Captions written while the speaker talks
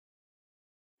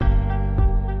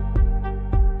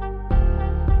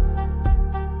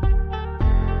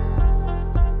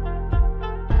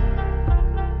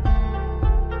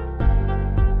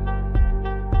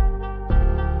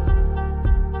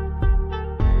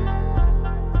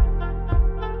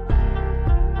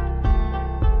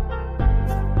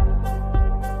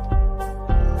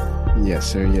Yes,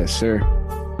 sir. Yes, sir.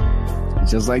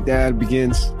 Just like that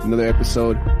begins another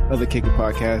episode of the Kick It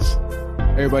Podcast.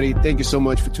 Everybody, thank you so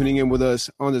much for tuning in with us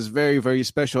on this very, very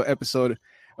special episode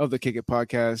of the Kick It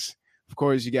Podcast. Of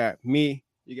course, you got me,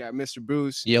 you got Mr.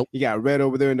 Bruce, Yep. You got Red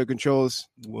over there in the controls.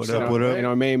 What up? What up? And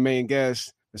our main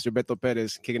guest, Mr. Beto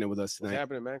Perez, kicking it with us tonight. What's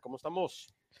happening, man? ¿Cómo estamos?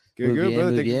 Good,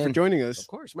 brother. Thank you for joining us. Of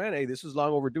course, man. Hey, this is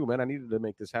long overdue, man. I needed to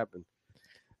make this happen.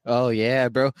 Oh yeah,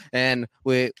 bro. And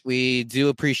we do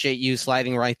appreciate you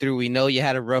sliding right through. We know you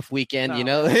had a rough weekend, you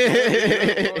know. Bro,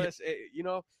 I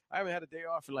haven't had a day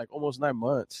off in like almost 9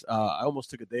 months. I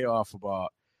almost took a day off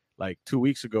about like 2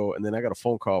 weeks ago, and then I got a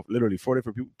phone call. Literally 4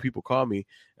 different people called me,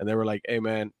 and they were like, "Hey,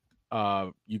 man,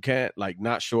 you can't like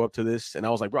not show up to this." And I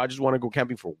was like, "Bro, I just want to go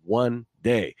camping for 1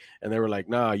 day." And they were like,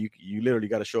 "Nah, you literally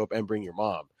got to show up and bring your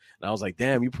mom." And I was like,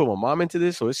 "Damn, you put my mom into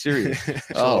this, so it's serious."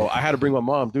 So I had to bring my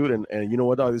mom, dude. And you know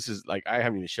what, dog? This is like, I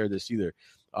haven't even shared this either.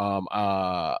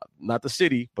 Not the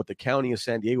city, but the county of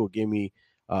San Diego gave me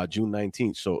June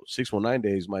 19th. So 619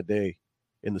 day is my day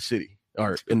in the city,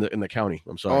 or in the county.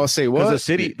 I'm sorry. Oh, say what?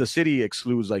 The city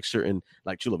excludes like certain,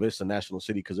 like Chula Vista National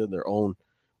City, because they're their own.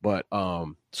 But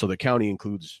so the county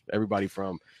includes everybody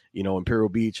from, you know, Imperial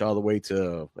Beach all the way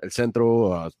to El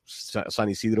Centro, San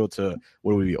Isidro to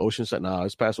what would be Oceanside? Nah,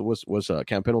 it's past what's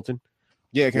Camp Pendleton.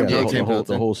 Yeah,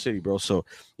 the whole city, bro. So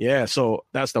yeah, so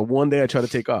that's the one day I try to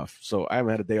take off. So I haven't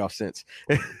had a day off since.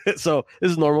 So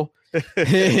this is normal.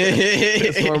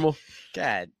 It's normal.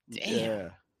 God damn. Yeah,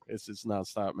 it's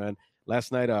nonstop, man.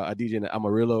 Last night I DJed at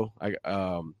Amarillo.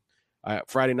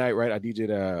 Friday night, right? I DJed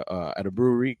at a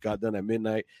brewery. Got done at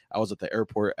midnight. I was at the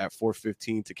airport at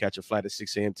 4:15 to catch a flight at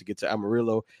 6 a.m. to get to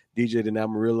Amarillo. DJed in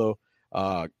Amarillo.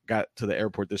 Got to the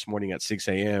airport this morning at 6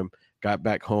 a.m. Got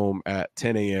back home at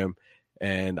 10 a.m.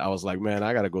 And I was like, man,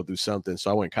 I got to go do something.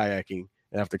 So I went kayaking.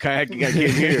 And after kayaking, I came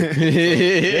here.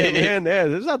 Yeah,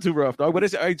 it's not too rough, dog. But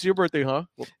it's your birthday, huh?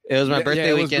 It was my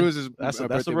birthday weekend. That's a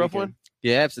rough one.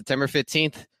 Yeah, September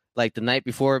 15th, like the night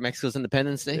before Mexico's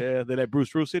Independence Day. Yeah, they let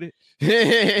Bruce hit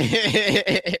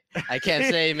it. I can't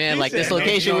say, man. Like this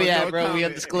location we at, bro. We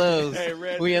undisclosed. Hey,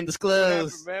 Red, we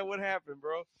undisclosed. What happened,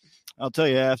 bro? I'll tell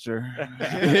you after. My bad,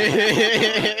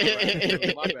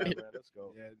 man. Let's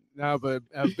go. Yeah, no, but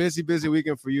a busy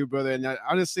weekend for you, brother. And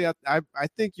honestly, I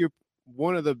think you're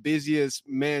one of the busiest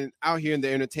men out here in the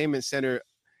entertainment center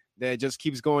that just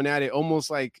keeps going at it,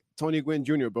 almost like Tony Gwynn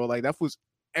Jr., bro. Like that was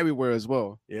everywhere as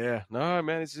well. Yeah, no,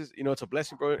 man, it's just, you know, it's a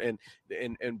blessing, bro. And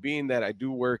being that I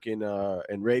do work in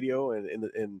radio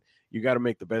and you got to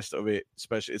make the best of it.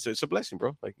 Especially, it's a blessing,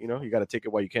 bro. Like, you know, you got to take it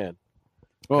while you can.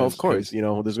 Well, of course, you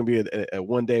know, there's gonna be a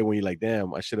one day when you're like,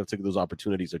 damn, I should have taken those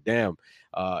opportunities, or damn,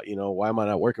 you know, why am I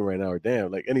not working right now, or damn,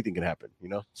 like anything can happen, you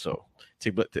know. So I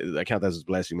count that as a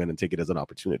blessing, man, and take it as an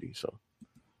opportunity. So.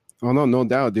 Oh, no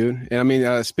doubt, dude. And I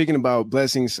mean, speaking about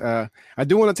blessings, I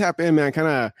do want to tap in, man, kind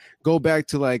of go back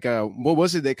to like, what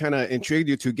was it that kind of intrigued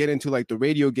you to get into like the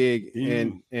radio gig?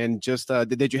 And just,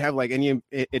 did you have like any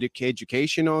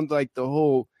education on like the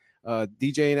whole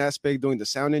DJing aspect, doing the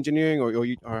sound engineering, or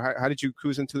how did you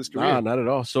cruise into this career? Nah, not at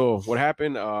all. So what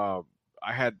happened,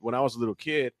 when I was a little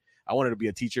kid, I wanted to be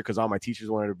a teacher because all my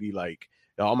teachers wanted to be like,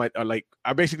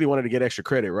 I basically wanted to get extra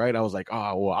credit, right? I was like,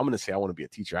 oh, well, I'm going to say I want to be a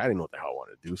teacher. I didn't know what the hell I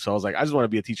wanted to do. So I was like, I just want to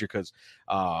be a teacher because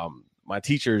my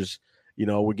teachers, you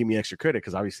know, would give me extra credit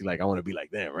because obviously, like, I want to be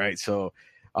like them, right? So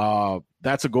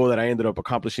that's a goal that I ended up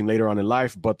accomplishing later on in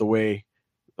life. But the way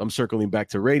I'm circling back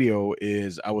to radio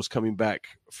is I was coming back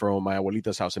from my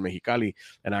abuelita's house in Mexicali,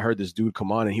 and I heard this dude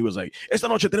come on, and he was like, "Esta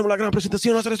noche tenemos la gran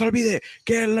presentación, no se les olvide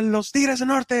que los Tigres del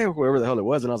Norte," whoever the hell it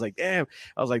was. And I was like, damn,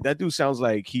 I was like, that dude sounds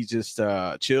like he just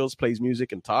chills, plays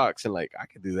music, and talks, and like I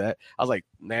could do that. I was like,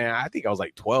 nah, I think I was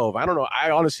like 12. I don't know.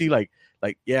 I honestly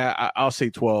I'll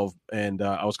say 12. And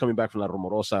I was coming back from La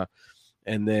Rumorosa,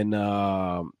 and then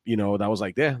you know, that was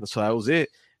like, yeah, so that was it.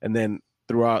 And then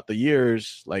throughout the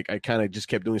years, like I kind of just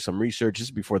kept doing some research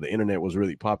just before the internet was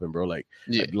really popping, bro. Like,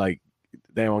 yeah. Like,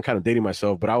 damn, I'm kind of dating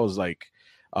myself, but I was like,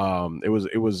 it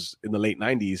was in the late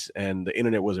 90s and the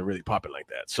internet wasn't really popping like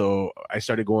that. So I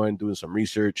started doing some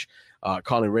research,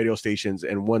 calling radio stations.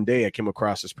 And one day I came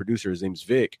across this producer, his name's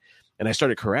Vic, and I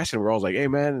started harassing him. I was like, hey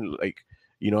man, like,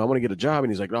 you know, I want to get a job.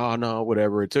 And he's like, oh, no,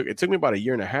 whatever. It took me about 1.5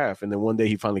 years. And then one day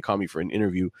he finally called me for an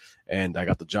interview and I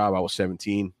got the job. I was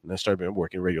 17 and I started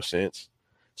working radio since.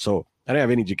 So I didn't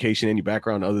have any education, any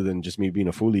background other than just me being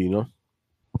a foolie, you know?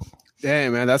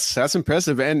 Damn, man, that's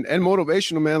impressive and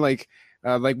motivational, man. Like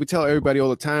we tell everybody all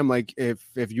the time, like if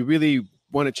you really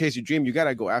want to chase your dream, you got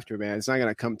to go after it, man. It's not going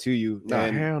to come to you. Nah,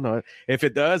 hell no. If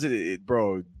it does,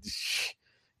 bro,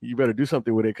 you better do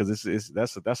something with it because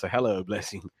that's a hella of a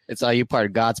blessing. It's all you part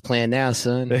of God's plan now,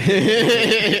 son.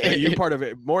 You're part of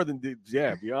it more than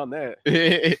beyond that.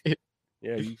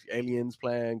 Yeah, aliens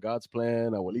plan, God's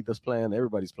plan, Abuelita's plan,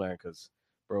 everybody's plan. Because,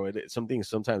 bro, some things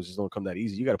sometimes just don't come that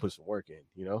easy. You got to put some work in,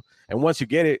 And once you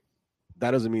get it,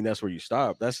 that doesn't mean that's where you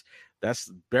stop. That's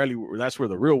where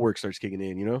the real work starts kicking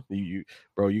in. You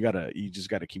just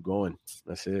gotta keep going.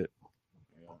 That's it.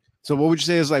 So what would you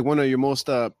say is like one of your most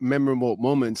memorable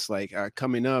moments, like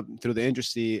coming up through the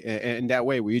industry and that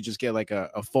way, where you just get like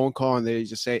a phone call and they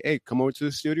just say, hey, come over to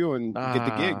the studio and get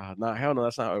the gig? Nah, hell no,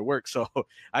 that's not how it works. So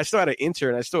I still had an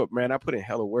intern. I put in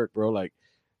hella work, bro. Like,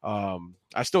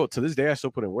 I still, to this day, I still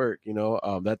put in work,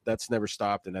 that's never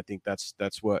stopped. And I think that's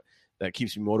what that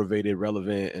keeps me motivated,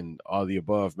 relevant, and all the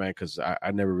above, man, because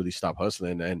I never really stopped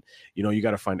hustling. And, you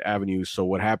got to find avenues. So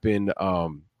what happened,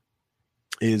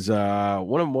 is one of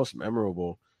the most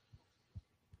memorable.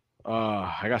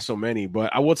 I got so many, but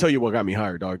I will tell you what got me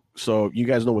hired, dog. So you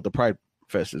guys know what the Pride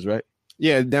Fest is, right?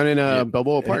 Yeah, down in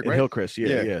Balboa Park, right? Hillcrest,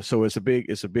 yeah. So it's a big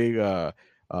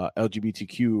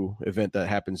LGBTQ event that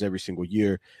happens every single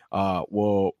year.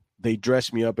 Well, they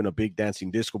dressed me up in a big dancing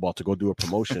disco ball to go do a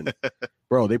promotion.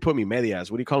 Bro, they put me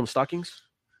medias. What do you call them? Stockings?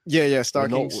 Yeah,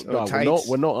 stockings.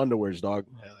 With no underwears, dog.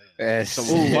 Some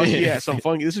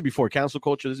funky. This is before cancel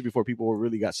culture. This is before people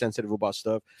really got sensitive about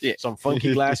stuff. Yeah. Some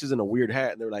funky glasses and a weird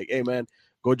hat, and they're like, "Hey, man,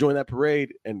 go join that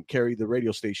parade and carry the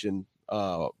radio station."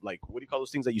 Like, what do you call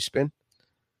those things that you spin?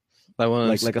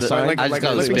 Like a sign, like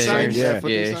a sign.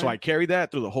 Yeah. So I carried that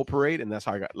through the whole parade, and that's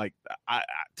how I got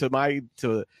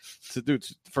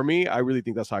for me. I really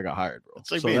think that's how I got hired, bro.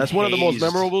 Like, so that's one of the most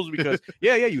memorables because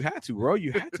you had to, bro.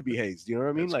 You had to be hazed. You know what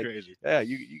I mean? That's like, crazy. Yeah,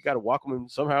 you got to walk them in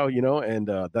somehow, and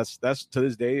that's to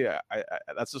this day.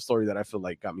 That's the story that I feel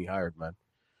like got me hired, man.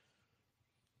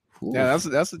 Yeah,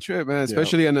 that's the trip, man.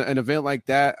 Especially in an event like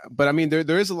that. But I mean,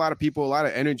 there is a lot of people, a lot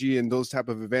of energy in those type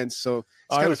of events. So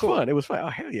it was cool. Fun. It was fun. Oh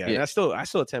hell yeah! And I still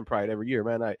attend Pride every year,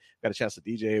 man. I got a chance to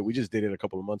DJ. We just did it a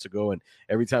couple of months ago, and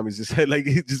every time it's just like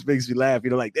it just makes me laugh.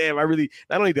 Like, damn, I really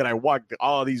not only did I walk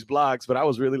all these blocks, but I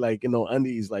was really like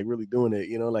undies, like really doing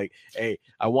it. Like, hey,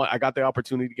 I got the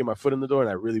opportunity to get my foot in the door, and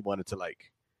I really wanted to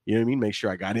like. You know what I mean? Make sure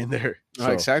I got in there.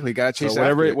 So, exactly. Got to chase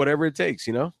whatever it takes.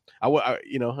 I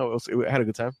had a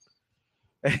good time.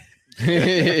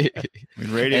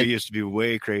 Radio used to be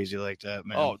way crazy like that,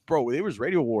 man. Oh, bro, it was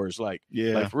radio wars, like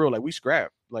for real, like we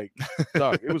scrapped, like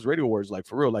dog, it was radio wars, like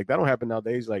for real, like that don't happen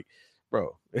nowadays, like,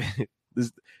 bro.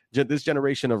 This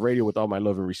generation of radio, with all my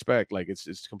love and respect, like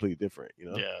it's completely different,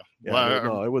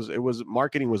 No, it was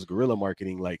marketing was guerrilla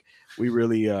marketing, like we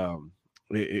really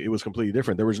it was completely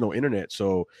different. There was no internet,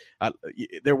 so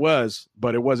there was,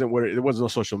 but it wasn't there was no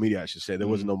social media. I should say there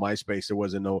wasn't no MySpace, there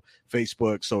wasn't no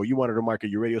Facebook. So you wanted to market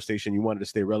your radio station, you wanted to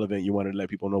stay relevant, you wanted to let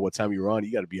people know what time you were on.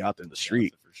 You got to be out there in the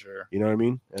street, for sure. You know what I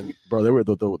mean? And bro, there were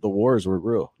the wars were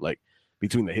real, like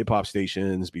between the hip hop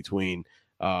stations, between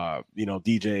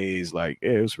DJs, like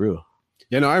it was real.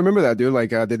 Yeah, no, I remember that, dude.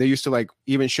 Like, they used to like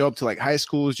even show up to like high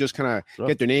schools, just kind of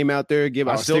get their name out there, give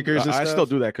out stickers. And stuff. I still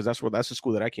do that because that's the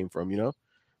school that I came from.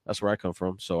 That's where I come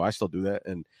from. So I still do that,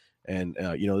 and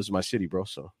this is my city, bro.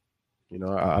 So,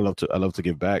 I love to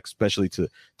give back, especially to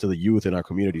the youth in our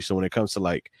community. So when it comes to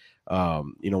like,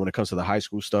 when it comes to the high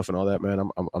school stuff and all that, man,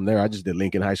 I'm there. I just did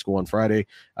Lincoln High School on Friday.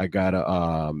 I got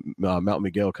Mount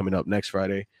Miguel coming up next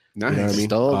Friday. Nice. You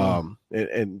know what I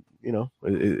mean?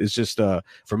 It's just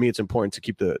for me, it's important to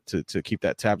keep to keep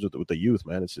that tabs with the youth,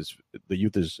 man. It's just the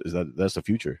youth that's the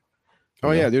future.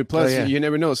 Oh yeah, dude. Plus, you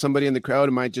never know. Somebody in the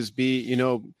crowd might just be,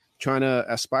 trying to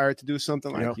aspire to do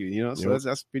something like you. So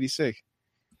that's pretty sick.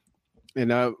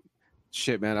 And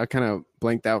shit, man, I kind of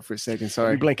blanked out for a second.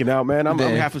 Sorry, you're blanking out, man. I'm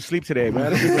half asleep today,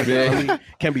 man.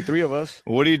 Can't be three of us.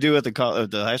 What do you do at the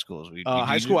high schools?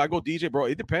 High school, I go DJ, bro.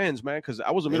 It depends, man, because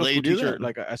I was a middle school teacher.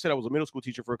 Like I said, I was a middle school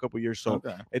teacher for a couple of years, so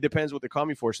it depends what they call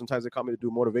me for. Sometimes they call me to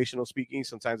do motivational speaking.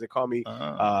 Sometimes they call me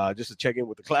just to check in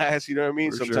with the class. You know what I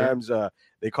mean? Sometimes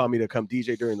they call me to come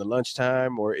DJ during the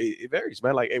lunchtime, or it varies,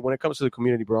 man. Like, hey, when it comes to the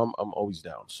community, bro, I'm always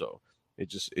down. So it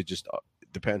just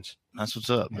depends. That's what's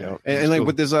up. And like cool.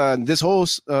 With this whole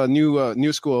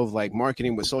new school of like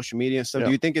marketing with social media and stuff,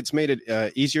 do you think it's made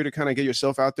it easier to kind of get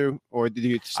yourself out there, or do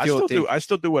you I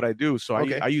still do what I do, so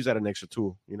I use that as an extra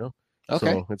tool, Okay.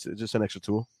 So it's just an extra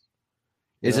tool.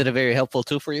 Is it a very helpful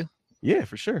tool for you? Yeah,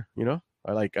 for sure.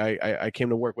 I came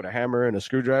to work with a hammer and a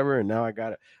screwdriver, and now I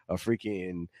got a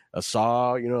freaking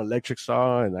saw, electric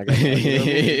saw, and I got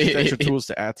extra tools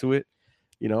to add to it.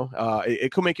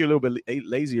 It could make you a little bit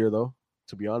lazier though,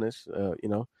 to be honest,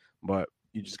 but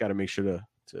you just got to make sure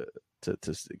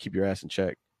to keep your ass in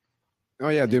check. Oh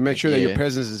yeah, dude. Make sure that your Yeah.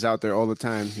 presence is out there all the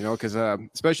time. You know, because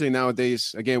especially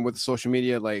nowadays, again with social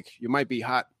media, like you might be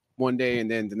hot one day and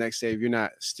then the next day, if you're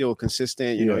not still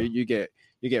consistent, you know, you get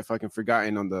fucking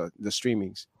forgotten on the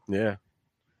streamings. Yeah.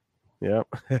 Yep.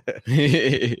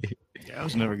 Yeah, I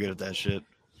was never good at that shit.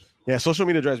 Yeah, social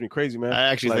media drives me crazy, man. I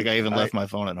actually think Like, I even left my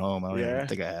phone at home. I don't Yeah. even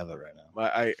think I have it right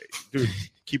now. Dude,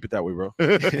 keep it that way, bro.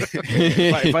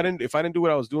 if I didn't do what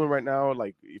I was doing right now,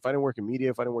 like if I didn't work in media,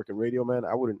 if I didn't work in radio, man,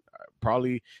 I wouldn't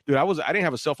probably, dude. I didn't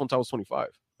have a cell phone until I was 25,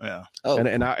 Yeah. Oh,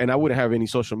 and I wouldn't have any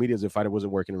social medias if I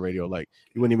wasn't working in radio. Like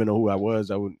you wouldn't even know who I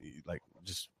was. I wouldn't like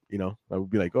just I would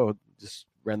be like, oh, just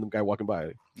random guy walking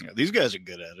by. Yeah, these guys are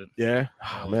good at it. Yeah,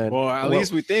 oh, man. Well, at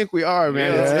least we think we are,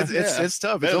 man. Yeah. It's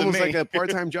tough. It's Better than almost me. like a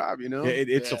part-time job, you know. Yeah,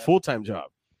 it's a full-time job.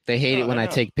 they hate it when I Yeah.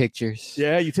 take pictures.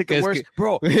 Yeah, you take the 'Cause- worst,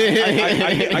 bro.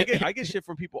 I get shit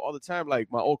from people all the time.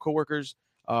 Like my old coworkers,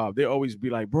 they always be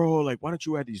like, bro, like why don't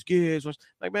you add these gigs?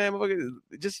 Like, man, motherfucker,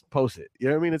 just post it. You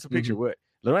know what I mean? It's a picture. What?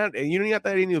 And you don't have to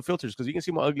add any of the filters because you can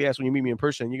see my ugly ass when you meet me in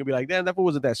person. You can be like, damn, that fool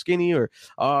wasn't that skinny, or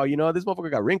this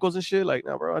motherfucker got wrinkles and shit. Like,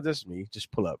 no, bro, that's me.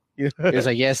 Just pull up. It's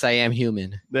like, yes, I am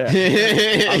human. Yeah.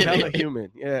 I'm hella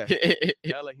human. Yeah.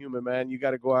 Hella human, man. You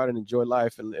got to go out and enjoy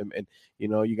life, and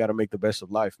you got to make the best of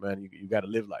life, man. You got to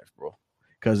live life, bro.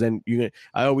 Because then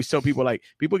I always tell people, like,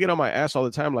 people get on my ass all the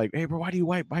time, like, hey, bro, why do you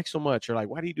ride bike so much? Or like,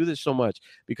 why do you do this so much?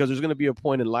 Because there's going to be a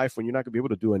point in life when you're not going to be able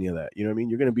to do any of that. You know what I mean?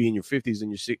 You're going to be in your 50s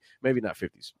and your maybe not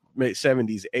 50s, maybe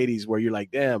 70s, 80s, where you're like,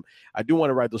 damn, I do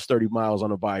want to ride those 30 miles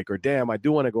on a bike, or damn, I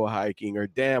do want to go hiking, or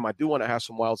damn, I do want to have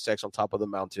some wild sex on top of the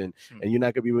mountain, and you're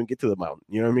not going to be able to get to the mountain.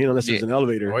 You know what I mean? Unless there's an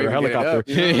elevator or a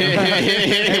helicopter.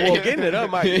 Hey, well, getting it up,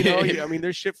 I mean,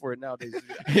 there's shit for it nowadays.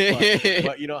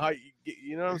 But you know how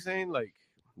you know what I'm saying? Like,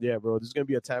 yeah, bro, there's going to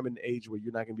be a time and age where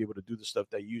you're not going to be able to do the stuff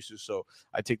that you used to. So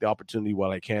I take the opportunity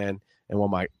while I can and while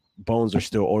my bones are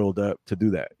still oiled up to do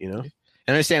that, you know?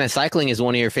 I understand that cycling is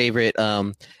one of your favorite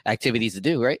activities to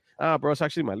do, right? Bro, it's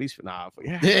actually my least.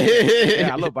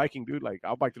 Yeah, I love biking, dude. Like,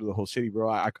 I'll bike through the whole city,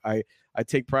 bro. I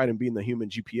take pride in being the human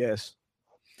GPS.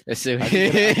 I can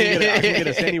get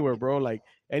us anywhere, bro. Like,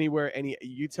 anywhere,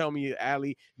 you tell me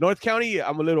alley, North County,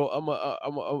 I'm not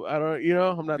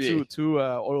too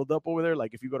oiled up over there.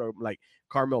 Like if you go to like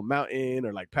Carmel Mountain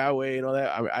or like Poway and all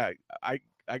that,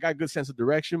 I got a good sense of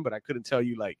direction, but I couldn't tell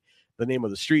you like the name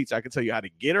of the streets. I could tell you how to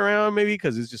get around maybe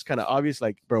because it's just kind of obvious.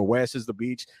 Like, bro, west is the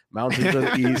beach, mountains are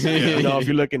the east. If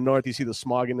you're looking north, you see the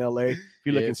smog in LA. If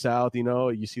you're looking south, you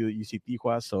see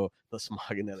Tijuana, so the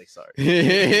smog in LA. Sorry.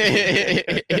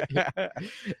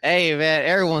 Hey man,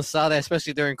 everyone saw that,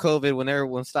 especially during COVID when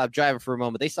everyone stopped driving for a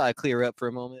moment. They saw it clear up for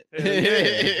a moment.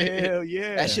 Hell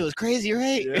yeah. That shit was crazy,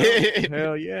 right? Yeah.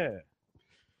 Hell yeah.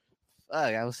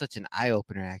 Fuck, that was such an eye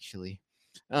opener, actually.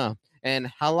 And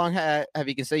how long have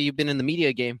you can say you've been in the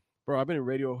media game? Bro, I've been in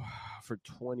radio for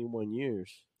 21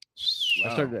 years.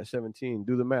 Wow. I started at 17.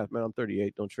 Do the math, man. I'm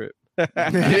 38. Don't trip. I'm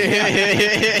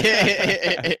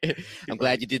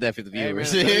glad you did that for the Hey, man,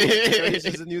 viewers. 30 is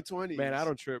the new 20. Man, I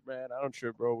don't trip,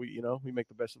 bro. We make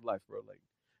the best of life, bro. Like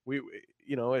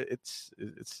it's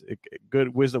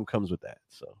good wisdom comes with that.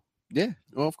 So Yeah.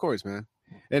 Well, of course, man.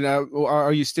 And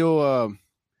are you still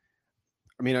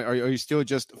are you still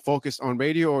just focused on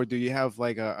radio, or do you have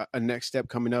like a next step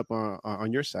coming up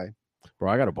on your side?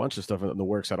 bro, I got a bunch of stuff in the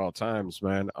works at all times,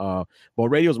 man. But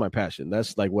radio is my passion.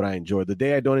 That's like what I enjoy. The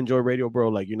day I don't enjoy radio, bro,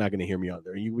 like you're not gonna hear me on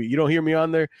there. You don't hear me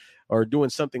on there or doing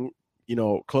something,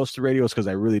 close to radio is because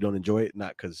I really don't enjoy it,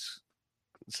 not because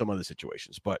some other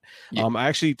situations. But I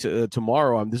actually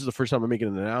tomorrow, this is the first time I'm making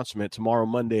an announcement. Tomorrow,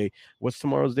 Monday, what's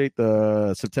tomorrow's date?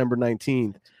 The September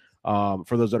 19th.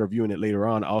 For those that are viewing it later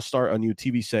on, I'll start a new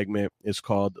TV segment. It's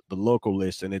called The Local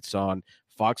List, and it's on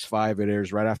Fox 5. It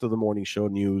airs right after the morning show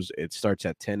news. It starts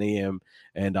at 10 a.m.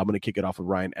 and I'm going to kick it off with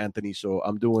Ryan Anthony. So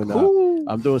I'm doing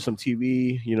some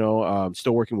TV, I'm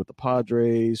still working with the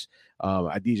Padres.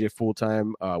 I DJ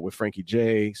full-time with Frankie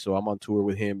J. So I'm on tour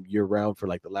with him year round for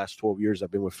like the last 12 years.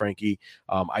 I've been with Frankie.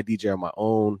 I DJ on my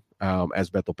own as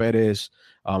Beto Perez.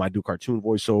 I do cartoon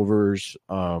voiceovers.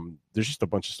 There's just a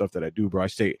bunch of stuff that I do, bro. I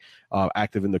stay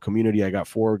active in the community. I got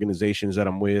 4 organizations that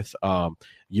I'm with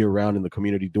year round in the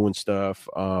community doing stuff.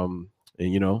 And,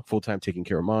 full-time taking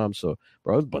care of mom. So,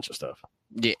 bro, there's a bunch of stuff.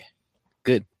 Yeah.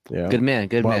 Good. Yeah. Good man.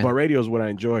 Good man. But radio is what I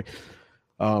enjoy.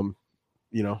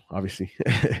 Obviously.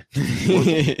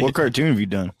 What cartoon have you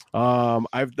done?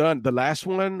 I've done, the last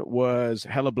one was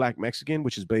Hella Black Mexican,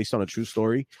 which is based on a true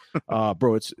story.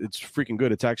 Bro, it's freaking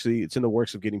good. It's in the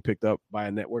works of getting picked up by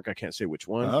a network. I can't say which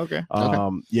one. Okay.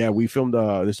 Yeah, we filmed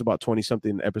there's about 20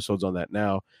 something episodes on that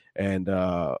now. And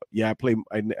I play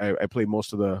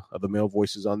most of the male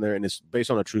voices on there, and it's based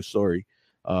on a true story.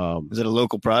 Is it a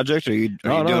local project, or are you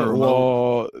doing it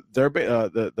remote? Well, they're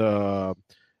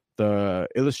the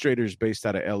illustrator is based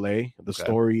out of L.A. The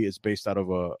story is based out of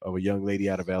a young lady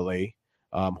out of L.A.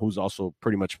 Who's also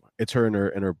pretty much, it's her and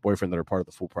her boyfriend that are part of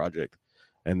the full project.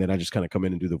 And then I just kind of come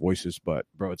in and do the voices. But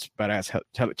bro, it's badass.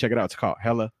 Check it out. It's called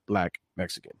Hella Black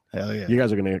Mexican. Hell yeah! You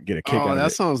guys are gonna get a kick out of it.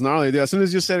 That sounds gnarly, dude. As soon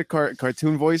as you said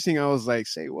cartoon voicing, I was like,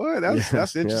 say what?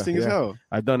 That's interesting as hell.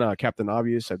 I've done Captain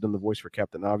Obvious. I've done the voice for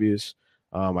Captain Obvious.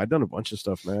 I've done a bunch of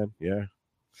stuff, man. Yeah.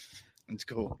 It's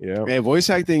cool. Yeah. Voice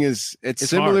acting it's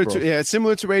similar hard, to it's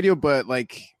similar to radio, but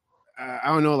like I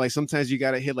don't know, like sometimes you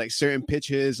gotta hit like certain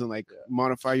pitches and like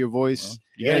modify your voice. Well,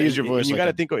 you gotta use your voice. You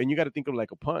gotta think of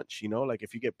like a punch, you know, like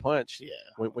if you get punched,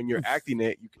 when you're acting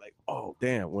it, you can like, oh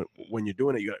damn, when you're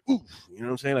doing it, you're like, oof, you know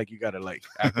what I'm saying? Like you gotta like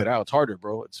act it out. It's harder,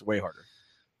 bro. It's way harder.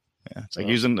 Yeah, it's like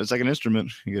it's like an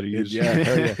instrument. You gotta use.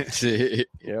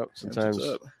 Yep. Sometimes.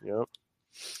 Yep.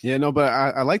 Yeah, no, but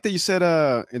I like that you said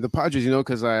the Padres, you know,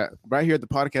 because right here at the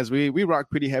podcast we rock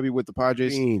pretty heavy with the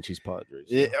Padres. She's Padres.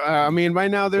 Yeah, I mean,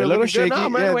 right now they're a little shaky. No,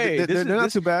 man, they're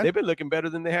not too bad. They've been looking better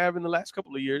than they have in the last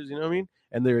couple of years. You know what I mean?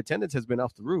 And their attendance has been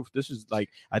off the roof. This is like,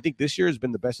 I think this year has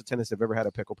been the best attendance they've ever had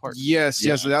at Petco Park. Yes.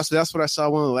 So that's what I saw.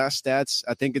 One of the last stats.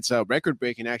 I think it's record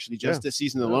breaking actually. Just this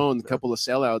season alone, a couple of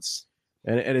sellouts.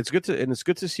 And it's good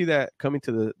to see that coming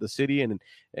to the city and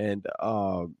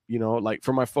you know, like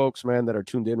for my folks, man, that are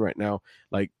tuned in right now,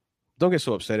 like don't get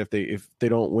so upset if they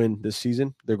don't win this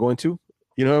season. They're going to,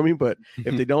 you know what I mean? But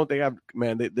if they don't, they have,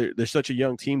 man, they're such a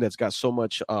young team that's got so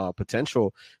much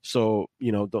potential. So,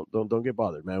 you know, don't get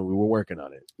bothered, man. We were working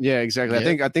on it. Yeah, exactly.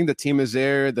 Yeah. I think the team is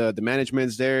there, the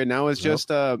management's there. Now it's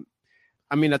just I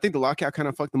mean, I think the lockout kind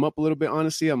of fucked them up a little bit,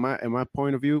 honestly, in my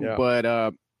point of view. Yeah.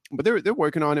 But they're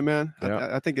working on it, man. Yeah.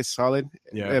 I think it's solid.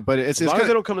 Yeah, but it's as long as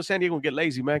they don't come to San Diego and get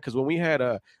lazy, man. Because when we had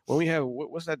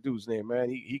what's that dude's name, man?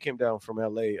 He came down from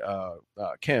LA,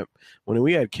 Kemp. When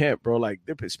we had Kemp, bro, like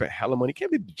they spent hella money.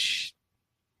 Can't be,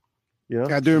 you know.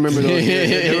 I do remember those.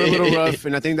 They were a little rough,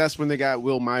 and I think that's when they got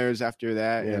Will Myers after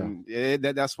that, and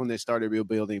that's when they started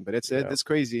rebuilding. But it's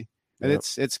crazy. And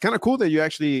it's kind of cool that you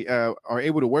actually are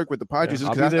able to work with the Padres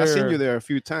because I've seen you there a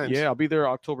few times. Yeah, I'll be there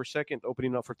October 2nd,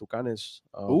 opening up for Tucanes.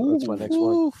 That's my next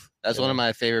one. That's one of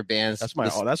my favorite bands. That's when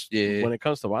it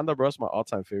comes to banda, bro, it's my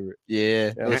all-time favorite.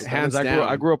 Yeah. Hands down.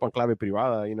 I grew up on Clave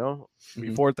Privada, you know,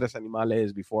 before Tres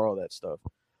Animales, before all that stuff.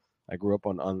 I grew up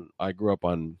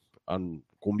on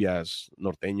cumbias,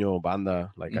 norteño,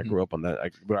 banda. Like I grew up on that. I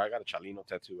got a Chalino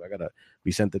tattoo. I got a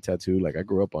Vicente tattoo. Like I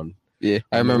grew up on. Yeah,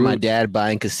 I remember my dad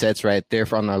buying cassettes right there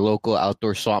from our local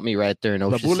outdoor swap meet right there in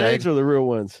Oceanside. The bootlegs or the real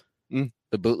ones?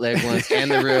 The bootleg ones and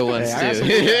the real ones too.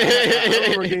 I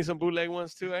remember getting some bootleg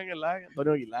ones too. I ain't gonna lie, but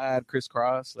no, you lied,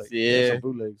 crisscross, like some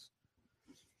bootlegs.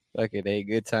 Okay, they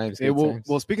good times.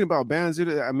 Well, speaking about bands,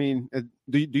 I mean,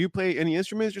 do you play any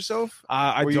instruments yourself?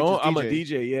 I don't. I'm a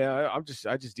DJ. Yeah, I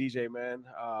just DJ, man.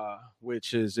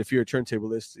 Which is, if you're a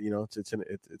turntablist, you know, it's an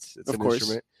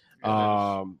instrument.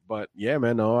 But yeah,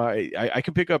 man, no, I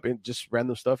can pick up and just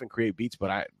random stuff and create beats, but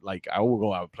I won't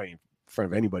go out playing in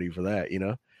front of anybody for that, you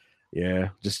know. Yeah,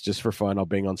 just for fun, I'll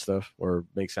bang on stuff or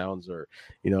make sounds, or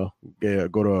you know,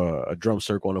 go to a drum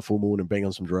circle on a full moon and bang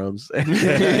on some drums. I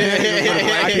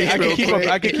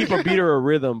can keep a beat or a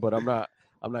rhythm, but I'm not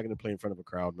gonna play in front of a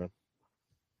crowd, man.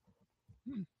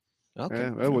 Okay.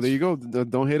 Well, there you go.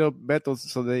 Don't hit up Beto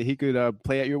so that he could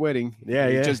play at your wedding.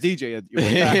 Yeah. Just DJ at your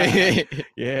wedding.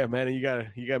 Yeah, man. And you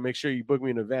gotta make sure you book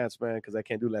me in advance, man, because I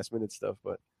can't do last minute stuff.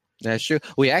 But that's true.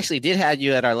 We actually did have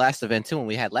you at our last event too when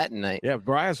we had Latin night. Yeah,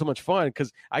 bro. I had so much fun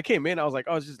because I came in. I was like,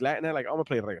 oh, it's just Latin night. Like, I'm gonna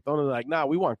play reggaeton. And like, nah,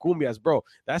 we want cumbias, bro.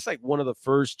 That's like one of the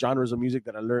first genres of music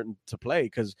that I learned to play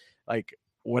because like.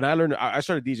 When I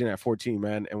started DJing at 14,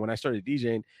 man. And when I started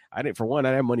DJing, I didn't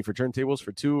have money for turntables.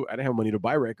 For two, I didn't have money to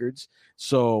buy records.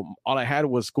 So all I had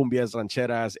was cumbias,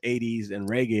 rancheras, 80s, and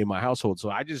reggae in my household. So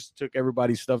I just took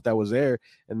everybody's stuff that was there.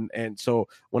 And so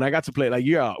when I got to play, like,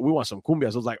 yeah, we want some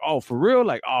cumbias. I was like, oh, for real?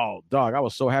 Like, oh, dog. I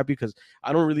was so happy because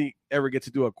I don't really ever get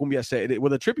to do a cumbia set. Well,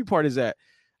 the trippy part is that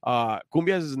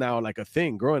cumbias is now like a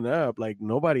thing. Growing up, like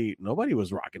nobody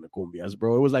was rocking the cumbias,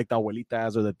 bro. It was like the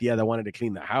abuelitas or the tia that wanted to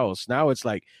clean the house. Now it's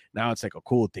like a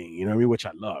cool thing, you know what I mean? Which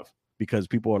I love because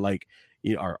people are like,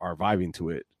 you know, are vibing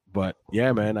to it. But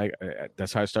yeah, man, I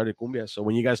that's how I started cumbias. So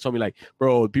when you guys told me like,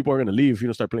 bro, people are gonna leave if you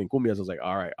don't start playing cumbias, I was like,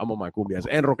 all right, I'm on my cumbias.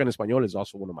 And rock en español is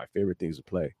also one of my favorite things to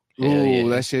play. Ooh,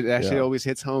 that shit always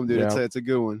hits home, dude. Yeah. It's a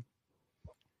good one.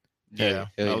 Yeah,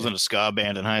 I was in a ska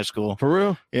band in high school. For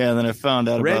real? Yeah, and then I found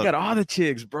out Red got all the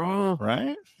chicks, bro.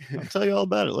 Right? I'll tell you all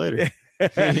about it later.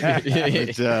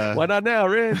 Why not now,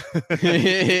 Red?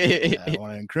 I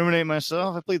want to incriminate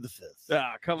myself. I plead the fifth.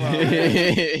 Ah, come on.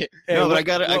 Hey, No, but I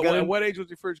got it. What age was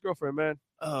your first girlfriend, man?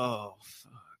 Oh,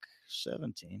 fuck.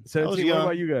 17. 17. What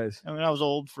about you guys? I mean, I was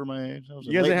old for my age. I was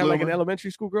You guys didn't have like an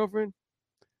elementary school girlfriend?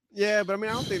 Yeah, but I mean,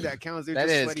 I don't think that counts. They're That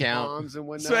just is sweaty count. palms and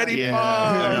whatnot. Sweaty Yeah,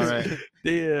 palms. I know, right?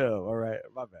 Damn. All right.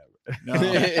 My bad. No.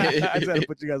 I just had to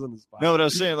put you guys on the spot. No, but I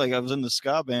was saying, like, I was in the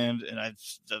ska band, and I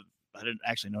didn't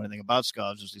actually know anything about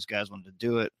ska. Just these guys wanted to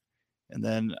do it, and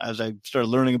then as I started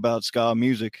learning about ska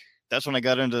music, that's when I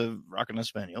got into rock en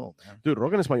español, man. Dude,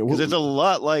 rock en español. Because it's a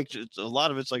lot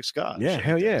of it's like ska. Yeah, shit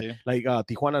hell like yeah. that, dude. Like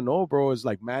Tijuana No, bro, is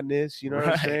like madness. You know what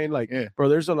I'm Right. saying? Like, Yeah. bro,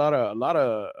 there's a lot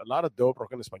of dope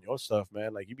rock en español stuff,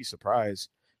 man. Like, you'd be surprised.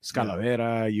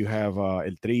 Scalavera, you have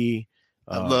El Tri.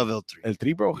 I love El Tri. El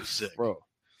Tri, bro. He's sick. Bro.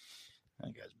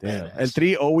 That guy's Damn. badass. El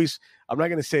Tri always, I'm not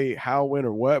gonna say how, when,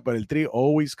 or what, but El Tri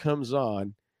always comes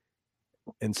on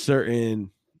in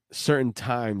certain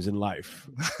times in life.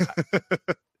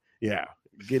 Yeah.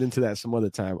 Get into that some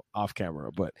other time off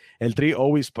camera. But El Tri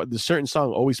always, the certain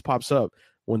song always pops up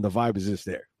when the vibe is just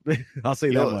there. I'll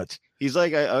say that much. He's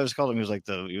like I always called him. He was like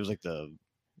the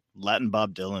Latin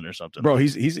Bob Dylan or something. Bro,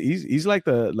 he's like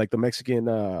the Mexican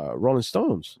Rolling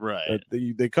Stones. Right.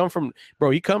 They come from,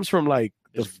 bro. He comes from like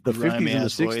the His 50s and the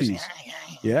grimy-ass voice. 60s.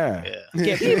 Yeah.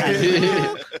 Yeah.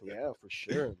 Yeah, for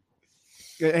sure.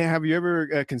 Have you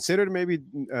ever considered maybe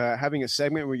having a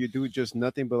segment where you do just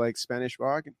nothing but like Spanish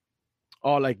rock?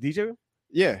 Oh, like DJ?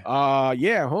 Yeah.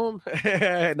 Yeah, home.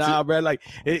 Nah, bro. Like,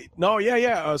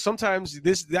 sometimes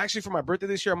this actually for my birthday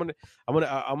this year, I'm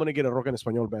gonna get a rock en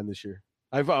español band this year.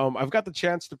 I've got the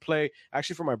chance to play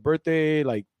actually for my birthday,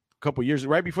 like a couple years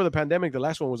right before the pandemic. The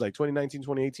last one was like 2019,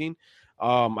 2018.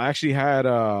 I actually had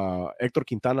Hector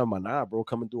Quintana Maná, bro,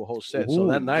 come and do a whole set. Ooh, so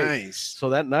that nice.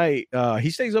 night,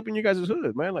 he stays up in you guys'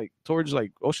 hood, man, like towards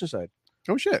like Oceanside.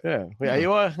 Oh shit. Yeah.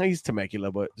 Well, he's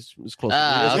Temecula, but it's closer.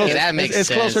 Okay, that makes it's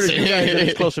sense. closer to you guys than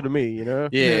it's closer to me, you know?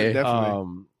 Yeah.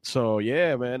 Definitely. So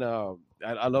yeah, man.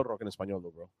 I love rock en español though,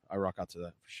 bro. I rock out to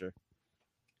that for sure.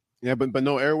 Yeah, but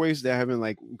no airways. They haven't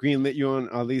like greenlit you on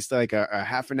at least like a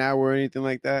half an hour or anything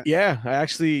like that. Yeah, I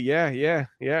actually, yeah.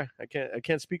 I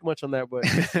can't speak much on that, but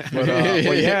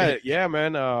yeah,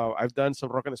 man. I've done some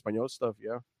rock en español stuff.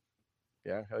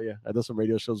 Yeah, hell yeah. I've done some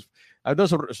radio shows. I've done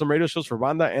some radio shows for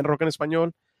banda and rock en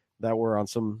español that were on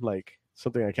some like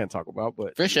something I can't talk about,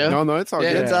 but For sure. No, it's all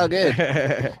Yeah, good. it's all good.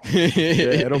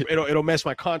 Yeah, it'll mess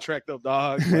my contract up,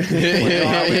 dog. we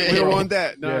don't want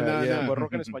that. No. But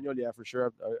rock en español, yeah, for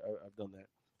sure. I've done that.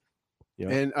 Yeah.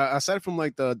 And aside from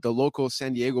like the local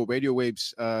San Diego radio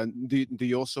waves, do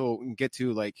you also get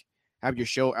to like have your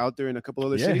show out there in a couple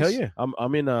other Yeah, cities? hell yeah.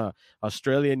 I'm in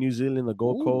Australia, New Zealand, the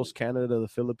Gold Ooh. Coast, Canada, the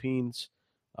Philippines,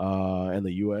 and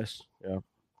the US. Yeah.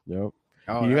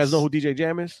 Oh, You guys know who DJ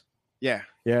Jam is? Yeah.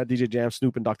 Yeah, DJ Jam,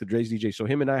 Snoop, and Dr. Dre's DJ. So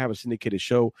him and I have a syndicated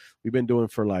show we've been doing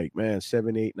for like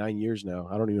 7, 8, 9 years now.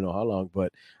 I don't even know how long,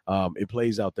 but it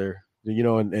plays out there. You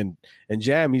know, and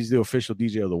Jam, he's the official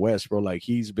DJ of the West, bro. Like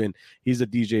he's a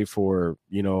DJ for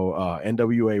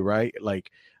NWA, right?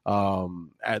 Like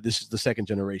this is the second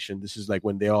generation. This is like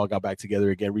when they all got back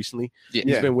together again recently. Yeah.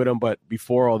 He's been with them, but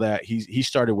before all that, he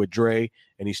started with Dre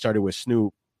and he started with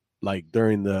Snoop like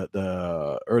during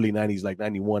the early 90s, like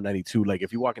 91, 92. Like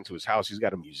if you walk into his house, he's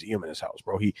got a museum in his house,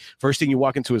 bro. First thing you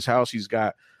walk into his house, he's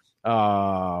got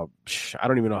I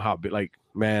don't even know how big, like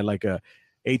a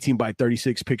 18 by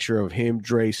 36 picture of him,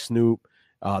 Dre, Snoop,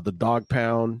 the Dog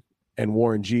Pound, and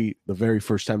Warren G. The very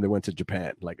first time they went to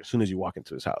Japan, like as soon as you walk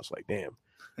into his house, like damn,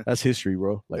 that's history,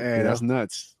 bro. Like Hey, that's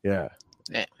nuts. yeah.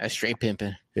 Yeah, that's straight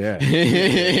pimping. Yeah.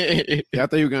 Yeah, I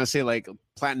thought you were gonna say like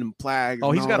platinum plaque.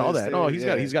 Oh, he's got all that. No,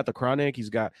 Yeah. he's got the Chronic. He's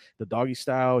got the Doggy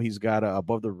Style. He's got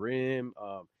Above the Rim.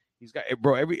 He's got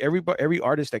bro. Every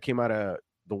artist that came out of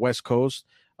the West Coast,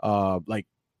 like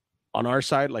on our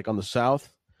side, like on the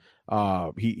South,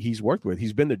 he's worked with.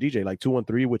 He's been the DJ, like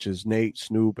 213, which is Nate,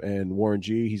 Snoop, and Warren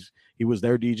G. He was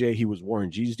their DJ. He was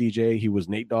Warren G's DJ. He was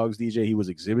Nate Dogg's DJ. He was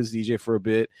Exhibit's DJ for a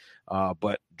bit.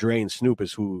 But Dre and Snoop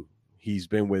is who he's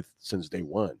been with since day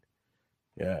one.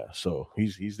 Yeah, so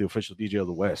he's the official DJ of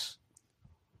the West.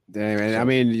 Damn, man. I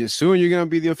mean, soon you're gonna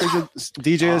be the official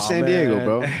DJ of San Diego,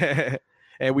 bro.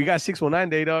 And we got 619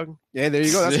 Day, dog. Yeah, there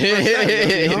you go. That's the first time,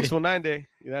 you know? 619 Day.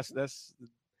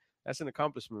 That's an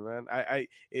accomplishment, man.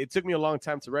 It took me a long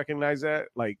time to recognize that.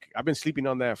 Like I've been sleeping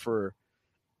on that for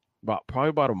probably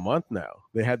about a month now.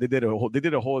 They did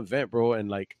a whole event, bro, and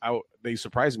like they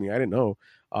surprised me. I didn't know.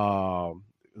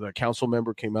 The council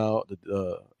member came out,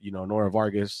 Nora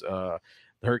Vargas,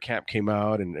 her camp came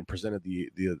out and presented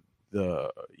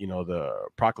the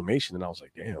proclamation, and I was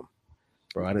like, damn,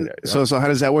 bro. I didn't. So how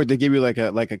does that work? They give you like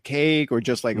a cake or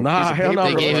just like a piece of hell no,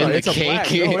 paper? They gave him it's the a plaque.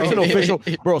 cake. No, it's an official,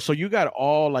 bro. So you got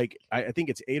all like I think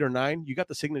it's 8 or 9. You got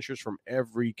the signatures from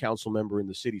every council member in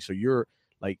the city. So you're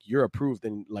approved,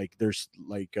 and like there's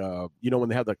like when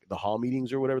they have the hall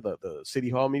meetings or whatever, the city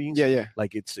hall meetings. Yeah.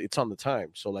 Like it's on the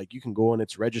time. So like you can go and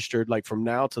it's registered like from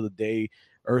now to the day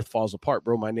Earth falls apart,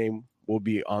 bro. My name will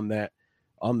be on that.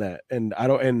 And I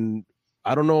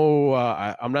don't know.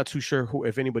 I'm not too sure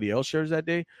if anybody else shares that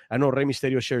day. I know Rey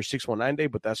Mysterio shares 619 day,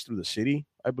 but that's through the city,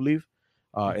 I believe.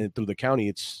 And through the county,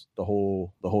 it's the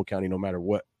whole county, no matter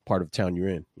what part of town you're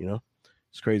in.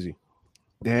 It's crazy.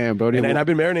 Damn, bro. And I've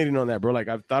been marinating on that, bro. Like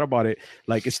I've thought about it.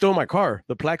 Like it's still in my car.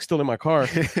 The plaque's still in my car.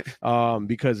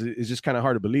 Because it's just kind of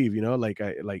hard to believe, Like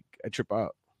I trip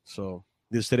out. So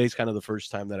today's kind of the first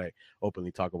time that I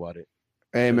openly talk about it.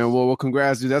 Hey man, well,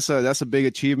 congrats, dude. That's a big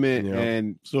achievement,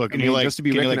 and so can you just to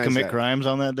be recognized, commit crimes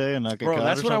on that day and not get bro? caught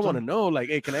That's or what something? I want to know. Like,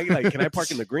 hey, can I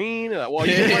park in the green? Well,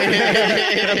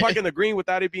 can I park in the green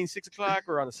without it being 6 o'clock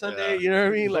or on a Sunday? You know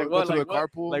what I mean? Like, go to the what?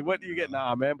 carpool? Like, what do you get?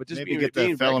 Nah, man. But just maybe being, get that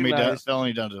being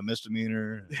felony down to a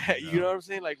misdemeanor. You know what I'm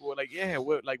saying? Like, what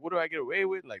do I get away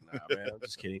with? Like, nah, man. I'm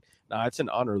just kidding. Nah, it's an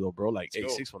honor though, bro. Like,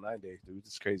 619 days, dude.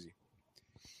 It's crazy.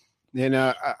 And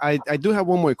I do have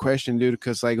one more question, dude,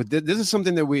 because like this is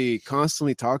something that we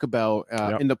constantly talk about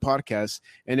in the podcast,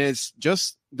 and it's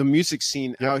just the music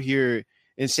scene out here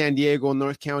in San Diego,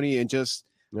 North County, and just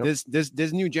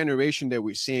this new generation that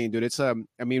we're seeing, dude. It's I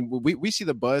mean, we see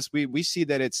the buzz, we see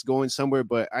that it's going somewhere,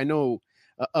 but I know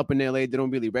up in LA they don't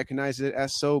really recognize it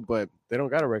as so, but they don't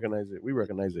gotta recognize it. We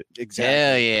recognize it. Exactly.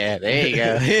 Hell yeah, there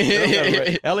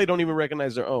you go. LA don't even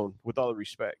recognize their own. With all the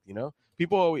respect,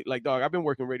 People always like, dog, I've been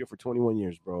working radio for 21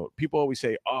 years, bro. People always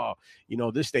say, oh,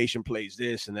 this station plays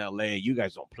this in LA. You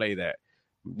guys don't play that.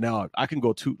 Now I can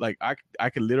go to I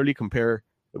can literally compare.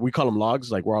 We call them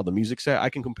logs, like where all the music's at. I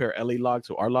can compare LA log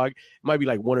to our log. It might be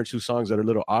like 1 or 2 songs that are a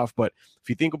little off, but if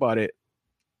you think about it,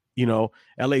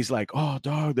 LA's like, oh,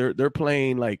 dog, they're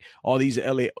playing like all these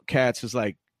LA cats. It's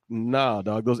like, nah,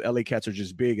 dog, those LA cats are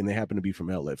just big and they happen to be from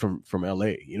LA, from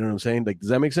LA. You know what I'm saying? Like, does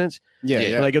that make sense?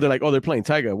 Yeah. Like, they're like, oh, they're playing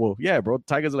Tyga. Well, yeah, bro,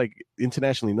 Tyga's like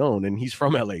internationally known and he's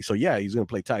from LA. So yeah, he's gonna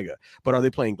play Tyga. But are they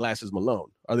playing Glasses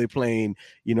Malone? Are they playing,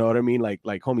 you know what I mean? Like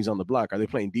Homies on the Block? Are they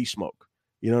playing D Smoke?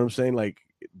 You know what I'm saying? Like,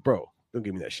 bro, don't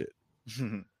give me that shit.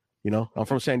 I'm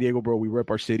from San Diego, bro. We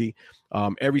rep our city.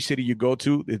 Every city you go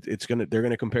to, they're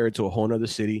gonna compare it to a whole nother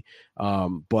city.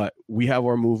 But we have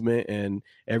our movement, and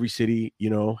every city,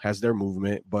 has their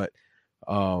movement. But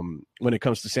when it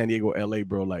comes to San Diego, LA,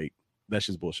 bro, like that's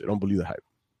just bullshit. Don't believe the hype,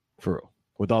 for real.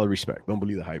 With all the respect, don't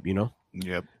believe the hype.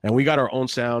 Yep. And we got our own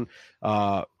sound.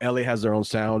 LA has their own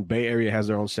sound. Bay Area has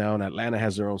their own sound. Atlanta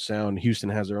has their own sound. Houston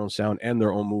has their own sound and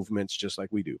their own movements, just like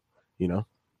we do.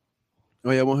 Oh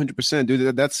yeah, 100%,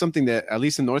 dude. That's something that at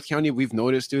least in North County we've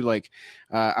noticed, dude. Like,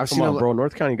 I've seen bro.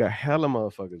 North County got hella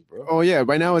motherfuckers, bro. Oh yeah,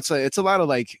 right now it's a lot of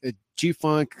like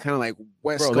G-funk, kind of like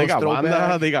West Coast. They got throwback.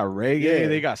 banda, they got reggae,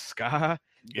 they got ska,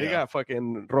 they got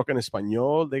fucking rock en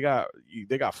español,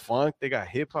 they got funk, they got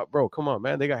hip hop, bro. Come on,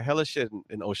 man, they got hella shit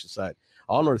in Oceanside.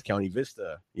 All North County,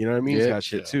 Vista, you know what I mean? It's got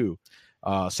shit too.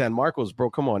 San Marcos, bro.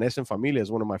 Come on, En Familia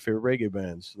is one of my favorite reggae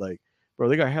bands. Like, bro,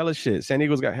 they got hella shit. San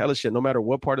Diego's got hella shit, no matter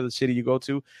what part of the city you go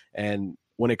to. And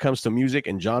when it comes to music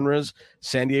and genres,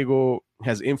 San Diego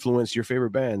has influenced your favorite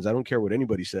bands. I don't care what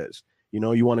anybody says.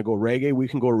 You want to go reggae, we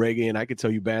can go reggae, and I can tell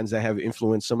you bands that have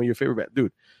influenced some of your favorite bands.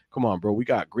 Dude, come on, bro. We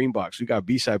got Greenbox. We got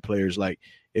B-side players. Like,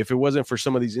 if it wasn't for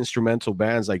some of these instrumental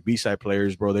bands like B-side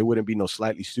players, bro, there wouldn't be no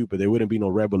Slightly Stupid. There wouldn't be no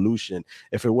Revolution.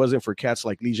 If it wasn't for cats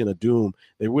like Legion of Doom,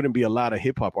 there wouldn't be a lot of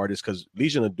hip-hop artists, because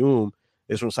Legion of Doom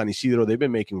is from San Isidro. They've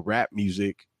been making rap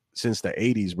music since the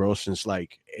 80s, bro, since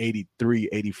like 83,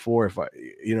 84. If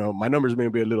my numbers may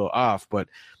be a little off, but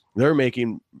they're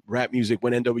making rap music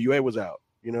when NWA was out,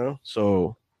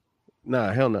 So,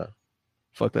 nah, hell no.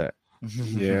 Fuck that.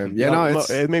 Yeah.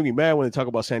 It made me mad when they talk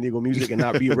about San Diego music and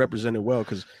not be represented well,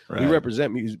 because we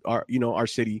represent music, our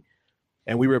city,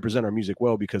 and we represent our music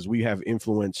well because we have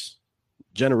influenced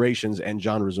generations and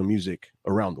genres of music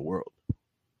around the world.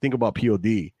 Think about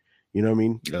POD. You know what I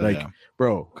mean?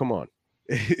 Bro, come on.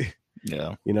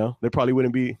 Yeah. There probably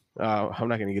wouldn't be. I'm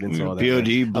not going to get into all that.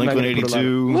 POD,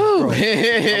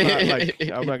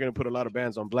 Blink-182. I'm not going to put a lot of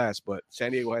bands on blast, but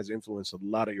San Diego has influenced a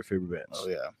lot of your favorite bands. Oh,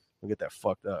 yeah. Don't get that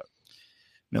fucked up.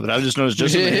 No, but I've just noticed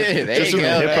just in the hip hop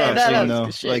scene, though.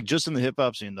 Like, just in the hip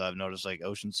hop scene, though, I've noticed like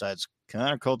Oceanside's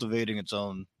kind of cultivating its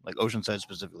own, like Oceanside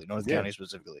specifically, North County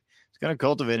specifically. It's kind of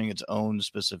cultivating its own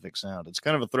specific sound. It's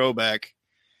kind of a throwback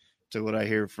to what I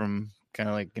hear from kind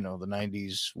of like, the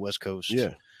 90s West Coast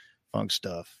funk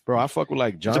stuff. Bro, I fuck with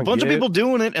like John. There's a bunch of people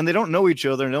doing it, and they don't know each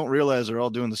other and don't realize they're all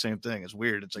doing the same thing. It's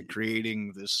weird. It's like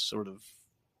creating this sort of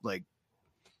like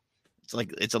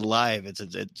it's alive. It's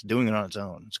doing it on its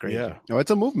own. It's crazy. Yeah. Oh,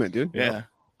 it's a movement, dude. Yeah.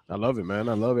 I love it, man.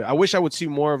 I love it. I wish I would see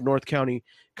more of North County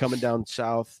coming down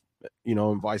south,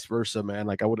 and vice versa, man.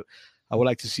 Like I would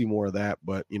like to see more of that,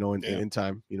 but in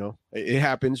time, it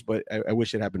happens, but I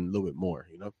wish it happened a little bit more,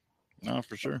 No,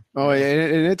 for sure. Oh, yeah,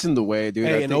 and it's in the way, dude.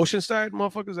 Hey, in Oceanside,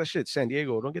 motherfuckers, that shit, San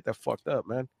Diego, don't get that fucked up,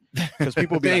 man. Because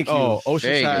people be like, oh,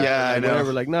 Oceanside, yeah, I know.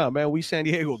 whatever. Like, nah, man, we San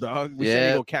Diego, dog. We San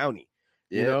Diego County,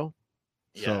 Yeah,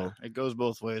 So it goes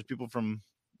both ways. People from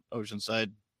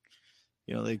Oceanside,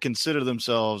 they consider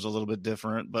themselves a little bit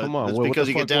different, but come on, it's what because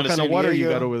the you fuck, get down what to kind San of water Diego,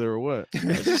 you got over there or what?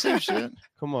 It's the same shit.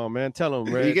 Come on, man, tell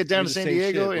them, Red. You get down to the San same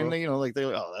Diego, shit, and bro. like they're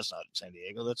like, oh, that's not San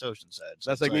Diego, that's Oceanside.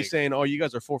 So That's like me saying, oh, you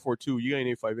guys are 442, you ain't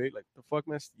 858. Like the fuck,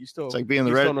 man, you still. It's like being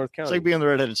North County. It's like being the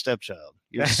redheaded stepchild.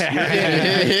 You're in,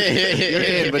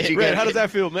 but you Red, how does that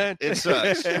feel, man? It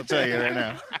sucks. I'll tell you right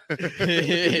now.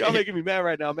 Y'all making me mad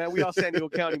right now, man. We all San Diego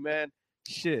County, man.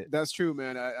 Shit. That's true,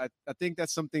 man. I think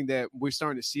that's something that we're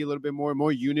starting to see a little bit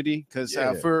more unity, because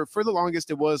Yeah. for the longest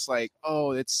it was like,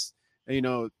 oh, it's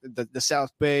the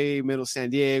South Bay, Middle San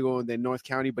Diego, and then North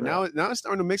County, but now it's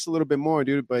starting to mix a little bit more,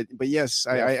 dude. But yes,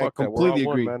 Yeah, I fuck that. We're all completely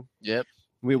one, agree. man. Yep.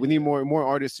 We need more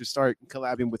artists to start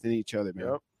collabing within each other, man.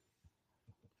 Yep.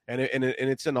 And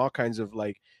it's in all kinds of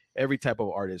like every type of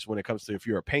artist when it comes to if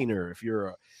you're a painter, if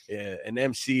you're an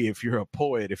MC, if you're a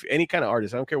poet, if any kind of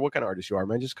artist, I don't care what kind of artist you are,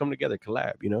 man, just come together,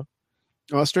 collab,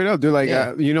 Oh, straight up, dude. Like,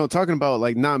 Yeah. talking about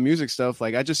like non-music stuff.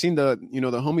 Like, I just seen the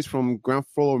homies from Ground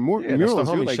Floor Yeah, Murals. that's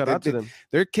the dude. homie. Like, Shout out to them.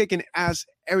 they're kicking ass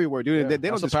everywhere, dude. Yeah, They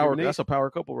don't that's a power. discriminate. That's a power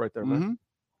couple right there, man. Mhm.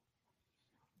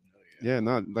 Yeah,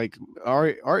 not like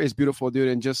art is beautiful, dude,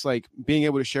 and just like being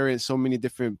able to share it in so many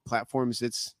different platforms,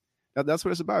 that's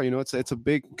what it's about. It's a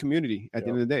big community at the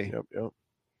end of the day. Yep.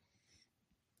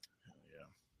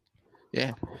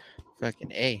 Yeah.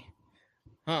 Fucking A.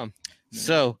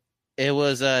 So it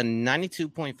was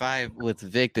 92.5 with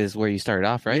Vic is where you started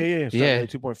off, right? Yeah. Yeah.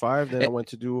 2.5. Then I went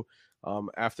to do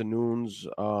afternoons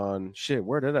on shit.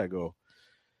 Where did I go?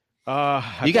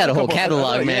 You got a whole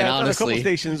catalog, man. Honestly, a couple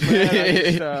stations,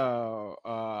 man.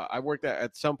 I worked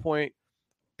at some point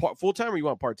full time, or you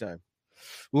want part time?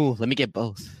 Ooh, let me get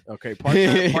both. Okay,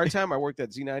 part time. I worked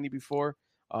at Z90 before.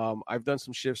 I've done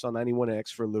some shifts on 91X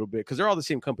for a little bit because they're all the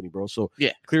same company, bro. So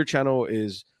yeah, Clear Channel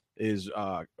is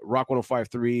Rock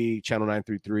 105.3, Channel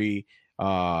 933,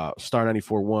 Star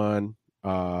 94.1,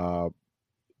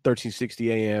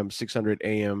 1360 AM, 600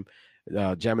 AM,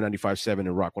 Jammin' 95.7,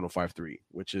 and Rock 105.3,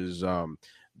 which is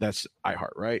that's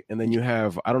iHeart, right? And then you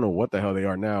have, I don't know what the hell they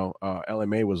are now.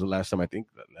 LMA was the last time, I think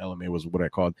LMA was what I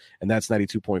called, and that's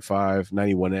 92.5,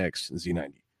 91X, and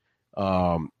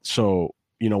Z90. So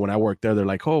when I worked there, they're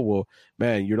like, oh, well,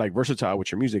 man, you're like versatile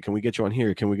with your music. Can we get you on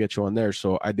here? Can we get you on there?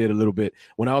 So I did a little bit.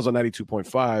 When I was on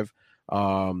 92.5,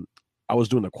 I was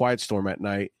doing the Quiet Storm at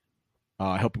night,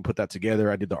 helping put that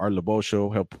together. I did the Art LeBeau show,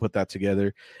 helped put that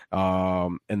together.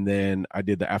 And then I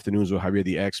did the afternoons with Javier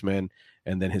the X-Men,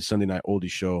 and then his Sunday night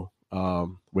oldie show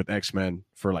with X-Men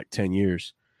for like 10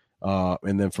 years.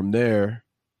 And then from there,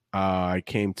 I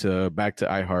came back to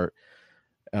iHeart.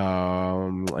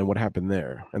 And what happened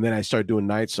there? And then I started doing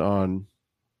nights on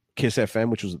Kiss FM,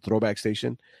 which was a throwback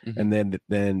station. Mm-hmm. And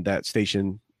then that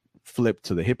station flipped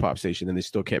to the hip hop station, and they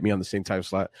still kept me on the same time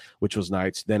slot, which was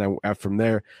nights. Then from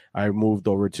there, I moved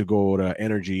over to go to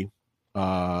Energy.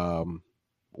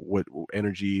 What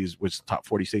Energy was top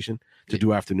 40 station to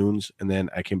do afternoons, and then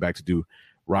I came back to do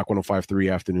Rock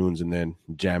 105.3 afternoons, and then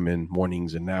Jammin'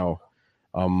 mornings, and now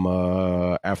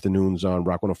afternoons on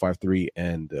Rock 105.3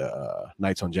 and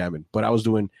nights on Jammin'. But I was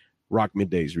doing Rock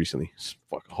middays recently. It's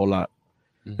a whole lot.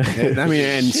 I mean,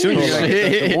 and soon you're like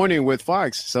the morning with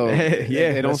Fox. So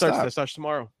it don't stop. That starts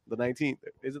tomorrow, the 19th.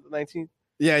 Is it the 19th?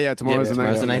 Yeah. Tomorrow's the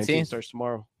 19th. Starts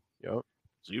tomorrow. Yep.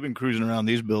 So you've been cruising around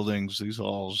these buildings, these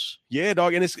halls. Yeah,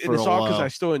 dog, and it's all because while. I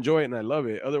still enjoy it and I love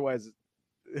it. Otherwise,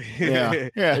 Yeah.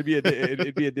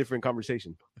 it'd be a different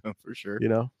conversation, For sure.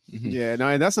 Yeah, no,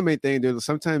 and that's the main thing, dude.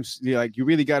 Sometimes you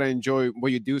really gotta enjoy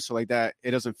what you do, so like that it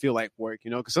doesn't feel like work,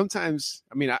 because sometimes,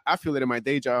 I mean, I feel it in my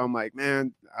day job. I'm like,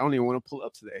 man, I don't even want to pull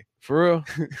up today. For real.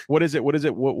 What is it?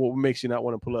 What makes you not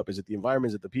want to pull up? Is it the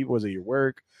environment? Is it the people? Is it your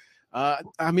work?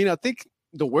 I mean, I think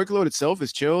the workload itself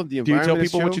is chill. The Do you tell environment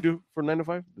people is what chill. you do for 9 to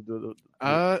 5?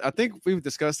 I think we've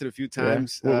discussed it a few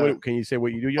times. What, can you say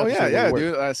what you do? You Oh have to say yeah, where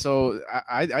you work. dude. So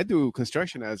I do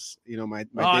construction as my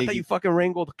Oh, I day. thought you fucking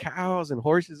wrangled cows and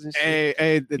horses and shit.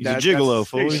 Hey, He's a gigolo,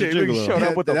 fool. He's a Shit, look, he gigolo. showed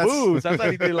up with the That's- booze. I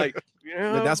thought he did like, you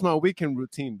know. That's my weekend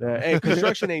routine. Bro. Hey,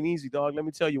 construction ain't easy, dog. Let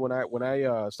me tell you, when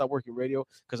I stopped working radio,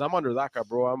 because I'm under DACA,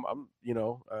 bro. I'm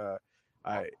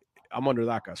under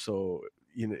DACA. So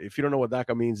if you don't know what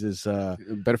DACA means, is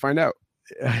Better find out.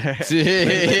 let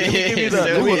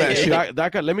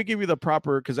me give you the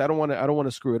proper, because I don't want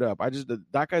to screw it up. The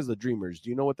DACA is the Dreamers. Do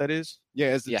you know what that is?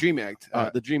 Yeah, it's the Dream Act.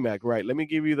 The Dream Act, right? Let me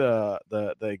give you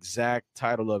the exact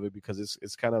title of it, because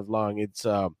it's kind of long. It's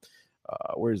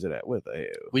where is it at?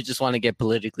 We just want to get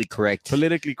politically correct.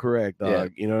 Politically correct, dog. Yeah.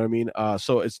 You know what I mean?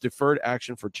 So it's deferred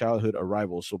action for childhood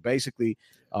arrival. So basically,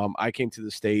 I came to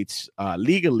the States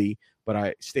legally, but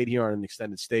I stayed here on an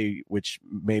extended stay, which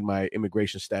made my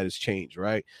immigration status change,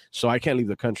 right? So I can't leave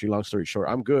the country. Long story short,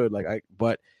 I'm good.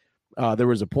 But there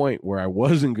was a point where I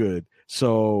wasn't good.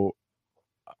 So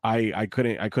I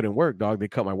couldn't work, dog. They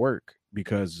cut my work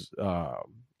because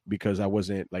I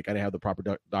wasn't I didn't have the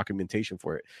proper documentation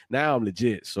for it. Now I'm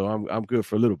legit, so I'm good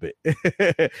for a little bit.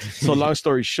 So long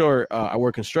story short, I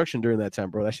worked construction during that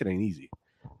time, bro. That shit ain't easy.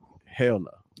 Hell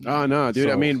no. Oh no,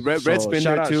 dude. I mean, Red's been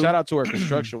there too. Shout out to our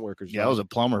construction workers. Yeah, I was a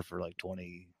plumber for like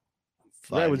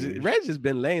 25 years. Red's just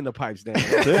been laying the pipes down.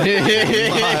 Miles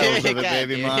of it,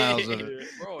 baby, miles of it.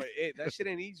 Bro, that shit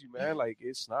ain't easy, man. Like,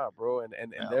 it's not, bro. And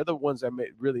they're the ones that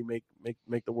really make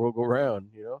the world go round,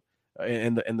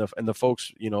 and the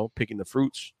folks, picking the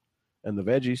fruits and the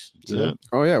veggies.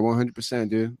 Oh yeah, 100%,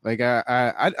 dude. Like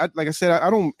I like I said,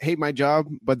 I don't hate my job,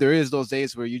 but there is those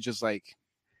days where you just I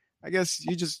guess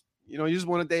you just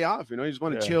want a day off. You just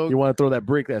want to chill. You want to throw that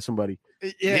brick at somebody.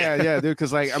 Yeah, dude.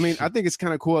 Because I think it's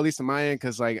kind of cool, at least on my end,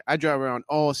 because I drive around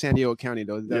all San Diego County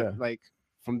though.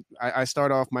 I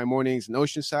start off my mornings in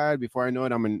Oceanside. Before I know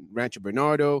it, I'm in Rancho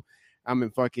Bernardo. I'm in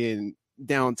fucking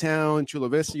downtown, Chula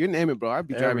Vista. You name it, bro. I'd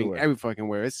be driving every fucking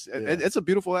where. It's a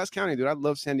beautiful ass county, dude. I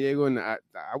love San Diego, and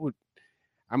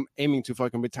I'm aiming to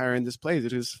fucking retire in this place.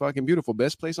 It is fucking beautiful.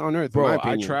 Best place on earth, bro. In my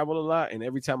opinion. I travel a lot, and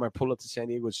every time I pull up to San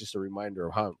Diego, it's just a reminder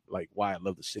of how why I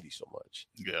love the city so much.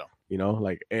 Yeah.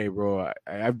 Hey, bro,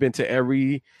 I've been to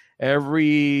every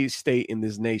state in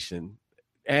this nation,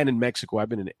 and in Mexico. I've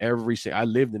been in every state. I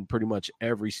lived in pretty much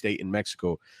every state in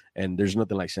Mexico, and there's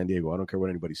nothing like San Diego. I don't care what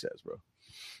anybody says, bro.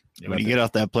 Yeah, when you get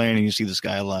off that plane and you see the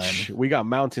skyline, we got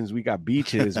mountains, we got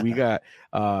beaches, we got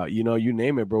you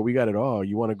name it, bro. We got it all.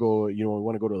 You want to go, we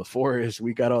want to go to the forest.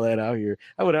 We got all that out here.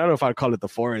 I don't know if I'd call it the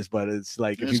forest, but it's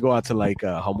if you go out to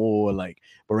Jamul and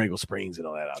Borrego Springs and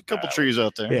all that, a couple trees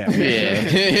out there.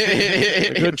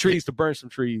 Yeah. Good trees to burn some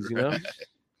trees,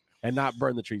 and not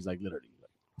burn the trees literally.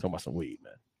 Talking about some weed,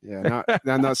 man. Yeah,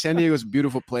 now San Diego's a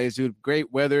beautiful place, dude.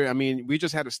 Great weather. I mean, we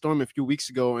just had a storm a few weeks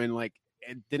ago, and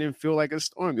it didn't feel like a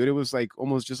storm, dude. It was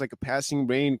almost just like a passing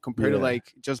rain compared to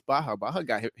just Baja. Baja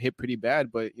got hit pretty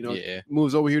bad, but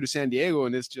moves over here to San Diego,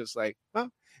 and it's just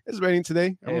it's raining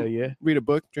today. Hell yeah. Read a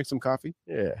book, drink some coffee.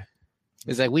 Yeah.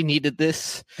 It's we needed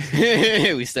this.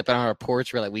 We step out on our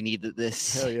porch. We're we needed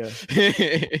this. Hell yeah.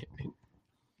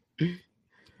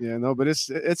 Yeah, no, but it's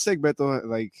sick,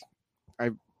 Beto.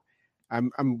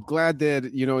 I'm glad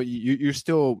that you're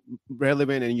still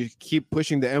relevant and you keep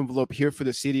pushing the envelope here for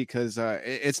the city, because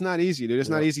it's not easy, dude. It's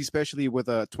not easy, especially with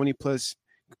 20 plus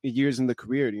years in the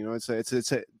career.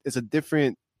 It's a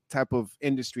different type of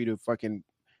industry to fucking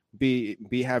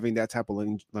be having that type of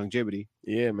longevity.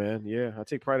 Yeah, man. Yeah, I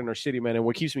take pride in our city, man. And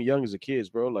what keeps me young is the kids,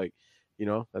 bro.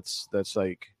 That's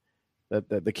that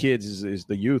the kids is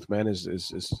the youth, man.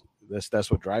 Is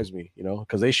that's what drives me,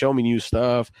 because they show me new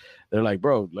stuff. They're like,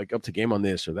 bro, up to game on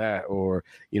this or that, or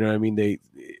you know what I mean. They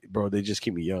just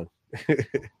keep me young.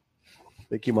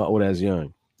 They keep my old ass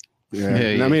young.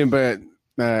 Yeah. I mean, but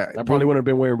I probably wouldn't have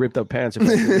been wearing ripped up pants if No,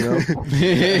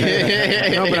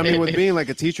 but I mean, with being a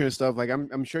teacher and stuff,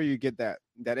 I'm sure you get that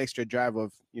extra drive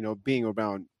of being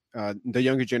around the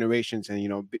younger generations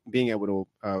and being able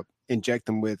to inject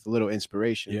them with a little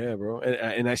inspiration. Yeah, bro,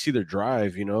 and I see their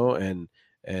drive,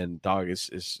 and dog,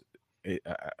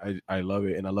 I love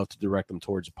it, and I love to direct them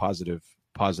towards a positive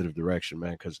direction,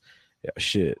 man. Because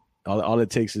shit, all it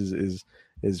takes is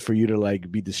for you to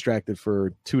be distracted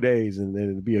for 2 days, and then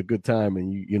it'll be a good time,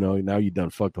 and you now you done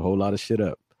fucked a whole lot of shit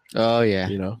up. Oh yeah, I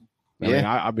mean,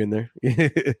 I've been there.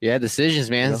 Yeah, decisions,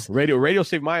 man. Radio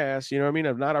saved my ass. You know what I mean?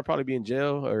 If not, I'd probably be in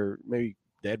jail or maybe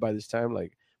dead by this time.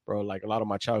 Bro, a lot of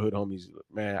my childhood homies,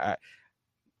 man.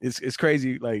 it's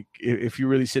crazy. Like if you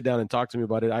really sit down and talk to me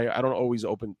about it, I don't always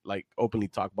openly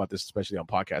talk about this, especially on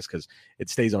podcasts, because it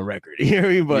stays on record. You know what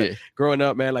I mean? But growing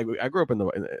up, man, like I grew up in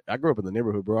the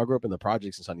neighborhood, bro. I grew up in the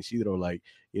projects in San Isidro. Like,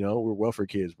 you know, we're welfare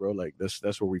kids, bro. Like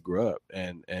that's where we grew up,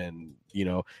 and you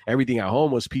know, everything at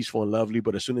home was peaceful and lovely.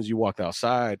 But as soon as you walked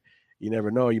outside, you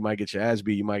never know. You might get your ass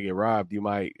beat. You might get robbed. You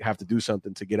might have to do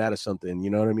something to get out of something.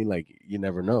 You know what I mean? Like, you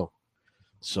never know.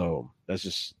 So that's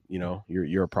just, you know,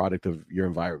 you're a product of your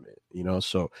environment, you know.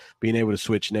 So being able to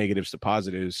switch negatives to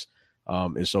positives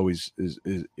is always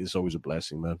a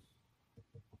blessing, man.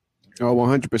 Oh,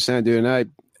 100%, dude.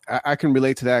 And I can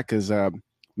relate to that because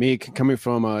me coming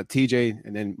from TJ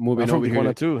and then moving over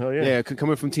here too. Hell yeah. Yeah,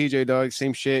 coming from TJ, dog,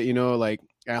 same shit. You know, like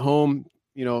at home,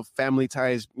 you know, family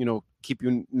ties, you know, keep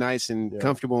you nice and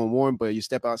comfortable and warm. But you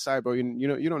step outside, bro, you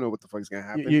don't know what the fuck is gonna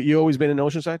happen. You always been in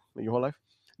Oceanside your whole life?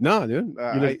 No, dude.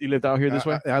 You lived out here this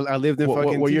way? I lived in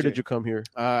fucking. What year did you come here?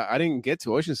 I didn't get to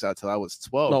Oceanside till I was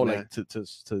 12. No, man. like to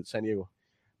San Diego.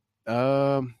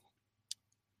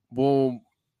 Well,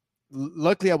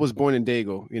 luckily I was born in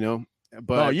Dago, you know.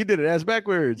 But you did it ass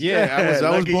backwards. Yeah,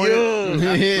 I was born.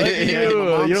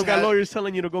 You don't got lawyers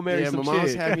telling you to go marry some chick. My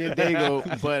mom's had me in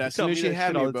Dago, but as soon as she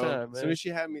had me, bro, as soon as she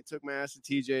had me, took my ass to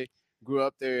TJ, grew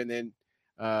up there, and then,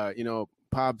 you know,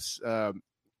 Pops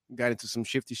got into some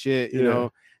shifty shit, you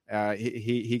know.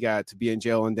 He got to be in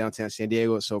jail in downtown San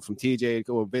Diego. So from TJ,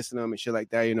 go visit him and shit like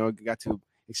that, you know, got to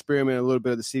experiment a little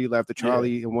bit of the city life, the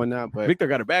trolley and whatnot. But Victor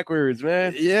got it backwards,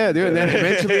 man. Yeah, dude. And then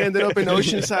eventually ended up in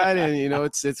Oceanside, and you know,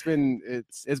 it's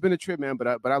been a trip, man.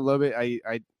 But I love it.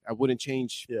 I wouldn't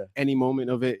change any moment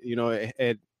of it. You know,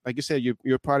 like you said,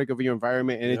 you're a product of your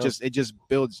environment, and it just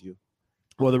builds you.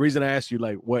 Well, the reason I asked you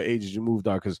like what age did you move,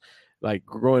 dog, because like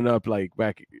growing up, like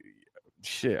back.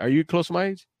 Shit, are you close to my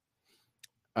age?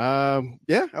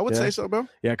 Yeah, I would say so, bro.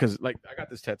 Yeah, because like I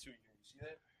got this tattoo. You see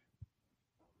that?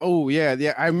 Oh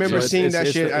yeah. I remember seeing that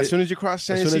shit as soon as you cross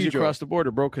San Isidro. As soon as you cross the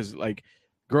border, bro. Because like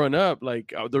growing up,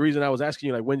 like the reason I was asking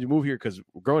you like when did you move here, because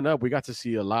growing up we got to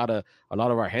see a lot of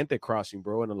our gente crossing,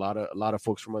 bro, and a lot of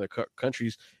folks from other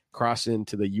countries crossing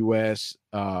to the U.S.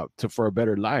 For a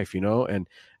better life, you know, and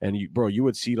you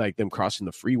would see like them crossing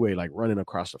the freeway, like running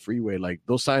across the freeway, like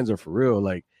those signs are for real,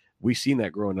 like. We seen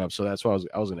that growing up, so that's why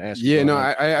I was gonna ask you. Yeah, no,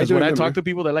 like, when I talk to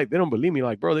people that like they don't believe me,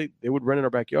 like bro, they would run in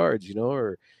our backyards, you know,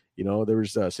 or you know, there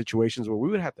was situations where we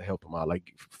would have to help them out,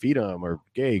 like feed them or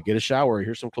get a shower,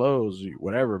 here's some clothes,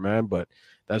 whatever, man. But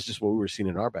that's just what we were seeing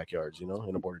in our backyards, you know,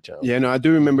 in a border town. Yeah, no, I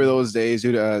do remember those days,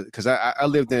 dude, because I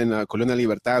lived in Colonia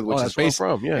Libertad, which is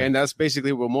basically and that's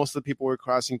basically where most of the people were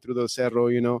crossing through the cerro,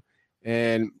 you know.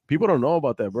 And people don't know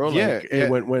about that, bro. Like, yeah.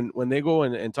 When they go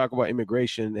and talk about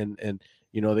immigration and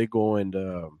you know, they go and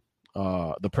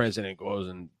the president goes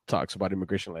and talks about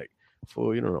immigration like,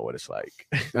 fool, you don't know what it's like.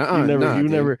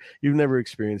 You've never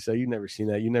experienced that. You've never seen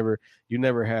that. You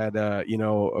never had you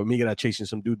know, Miguel chasing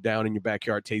some dude down in your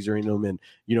backyard, tasering him, and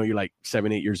you know, you're like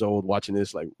 7-8 years old watching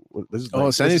this. Like, this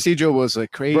is San Isidro was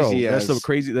like crazy. Bro,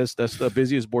 that's the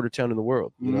busiest border town in the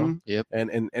world. You know, yep.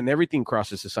 And everything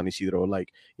crosses to San Isidro.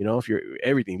 Like, you know, if you're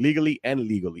everything legally and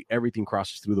illegally, everything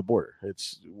crosses through the border.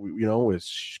 It's, you know,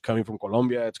 it's coming from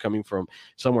Colombia, it's coming from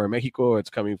somewhere in Mexico, it's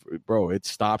coming from, bro, it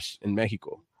stops in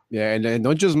Mexico. Yeah, and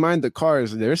don't just mind the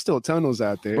cars. There's still tunnels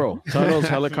out there, bro. Tunnels,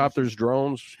 helicopters,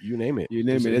 drones, you name it.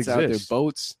 It's out there.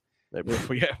 Boats. Like,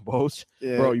 boats.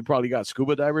 Yeah. Bro, you probably got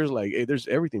scuba divers. Like, there's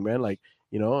everything, man. Like,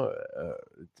 you know,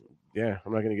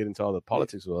 I'm not gonna get into all the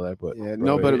politics of all that, but yeah,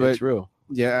 bro, but it's real.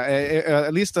 Yeah,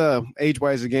 at least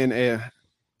age-wise, again,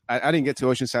 I didn't get to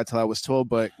Oceanside till I was 12,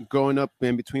 but growing up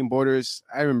in between borders,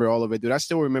 I remember all of it, dude. I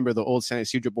still remember the old San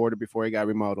Isidro border before it got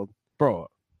remodeled. Bro,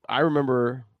 I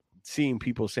remember seeing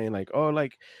people saying like, oh,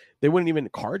 like they wouldn't even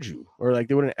card you, or like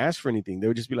they wouldn't ask for anything. They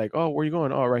would just be like, oh, where you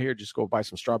going? Oh, right here, just go buy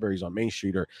some strawberries on Main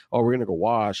Street, or oh, we're gonna go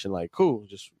wash, and like, cool,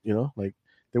 just, you know, like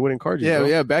they wouldn't card you. Yeah, bro.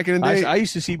 yeah. Back in the day, I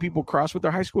used to see people cross with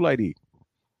their high school ID.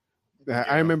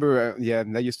 I remember,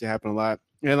 that used to happen a lot.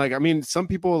 And like, I mean, some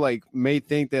people like may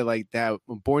think that like that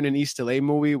Born in East LA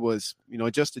movie was, you know,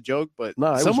 just a joke, but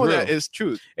some of that is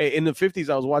truth. Hey, in the 50s,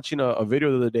 I was watching a video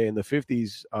the other day. In the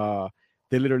 50s,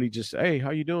 they literally just, hey,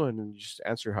 how you doing? And you just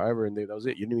answer however, and that was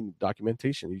it. You didn't need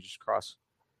documentation. You just cross.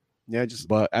 Yeah, just.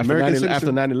 But after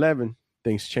 9/11,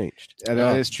 things changed. Yeah,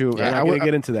 that is true. Yeah, I'm gonna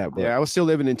get into that, bro. Yeah, I was still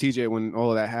living in TJ when all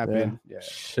of that happened.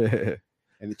 Yeah.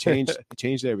 And it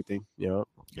changed everything. Yeah.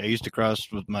 I used to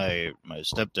cross with my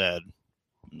stepdad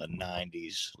in the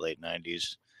 90s, late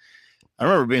 90s. I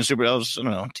remember being super, I was, I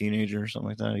don't know, teenager or something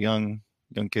like that, a young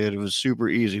kid. It was super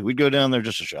easy. We'd go down there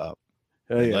just to shop.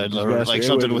 Like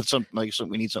something with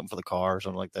we need something for the car or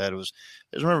something like that. I just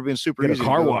remember being super easy. A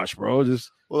car wash, bro.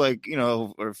 Just or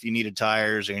if you needed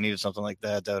tires or you needed something like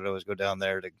that, I would always go down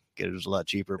there to get it. It was a lot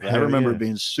cheaper. But I remember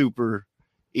being super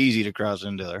easy to cross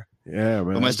into there. Yeah,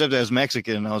 man. But my stepdad's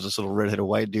Mexican, and I was this little redheaded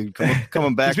white dude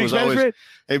coming back. Was always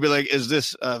he'd be like, "Is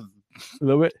this a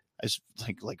little bit?" I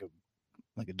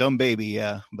like a dumb baby,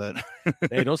 yeah. But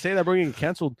hey, don't say that, bro. You get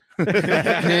canceled. You get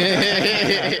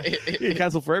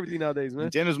canceled for everything nowadays, man.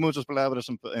 Tienes muchas palabras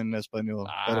en español.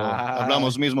 Pero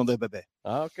hablamos mismo de bebé.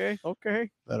 Okay.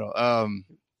 Pero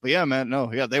but yeah, man.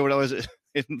 No, yeah, they would always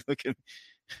look at.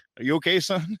 Are you okay,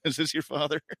 son? Is this your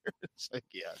father? It's like,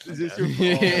 yeah. Is this your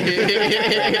father?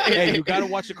 Hey, you gotta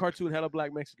watch the cartoon Hella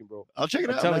Black Mexican, bro. I'll check it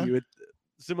out. I'm telling you,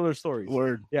 similar stories.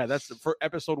 Word. Yeah, that's for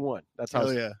episode 1. That's how.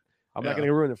 Yeah. I'm not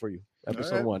gonna ruin it for you.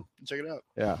 Episode 1. Check it out.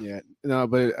 Yeah. No,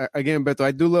 but again, Beto,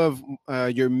 I do love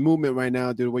your movement right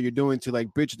now, dude. What you're doing to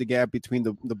like bridge the gap between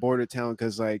the border town,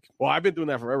 because like, well, I've been doing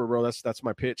that forever, bro. That's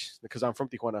my pitch, because I'm from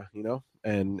Tijuana,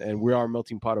 and we are a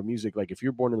melting pot of music. Like, if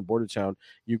you're born in the border town,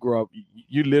 you grow up,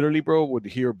 you literally, bro, would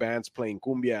hear bands playing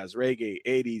cumbias, reggae,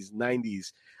 80s,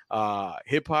 90s,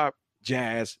 hip hop,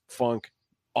 jazz, funk,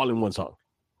 all in one song.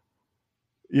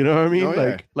 You know what I mean?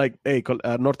 Oh, like, hey,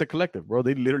 Norte Collective, bro.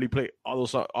 They literally play all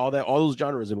those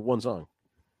genres in one song.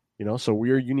 So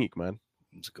we're unique, man.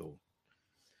 It's cool.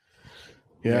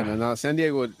 Yeah. No, San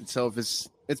Diego itself it's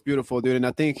beautiful, dude. And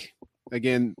I think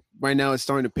again, right now it's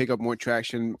starting to pick up more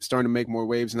traction, starting to make more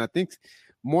waves, and I think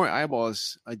more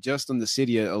eyeballs just on the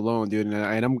city alone, dude.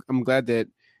 And I'm glad that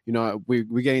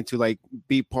we're getting to like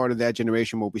be part of that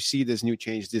generation where we see this new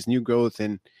change, this new growth,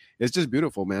 and it's just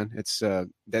beautiful, man. It's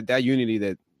that unity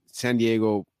that San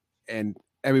Diego and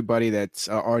everybody that's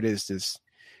artist is,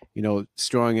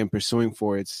 strong and pursuing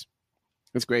for. It's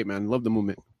great, man. Love the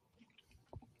movement.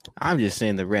 I'm just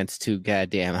saying the rent's too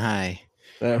goddamn high.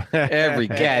 Every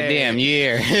goddamn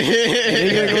year. It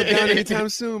ain't gonna go down anytime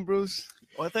soon, Bruce.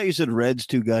 Well, I thought you said red's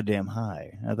too goddamn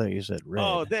high. I thought you said red.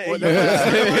 Oh,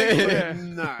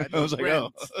 Nah, I was like,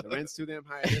 the rent's too damn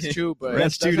high. That's true, but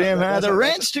rent's too damn high. The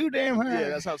rent's too damn high. Yeah,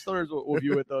 that's how stoners will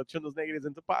view it, though. Turn those negatives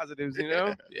into positives,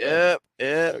 Yep.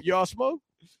 You all smoke?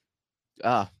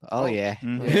 Oh yeah.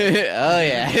 Mhm. Oh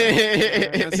yeah.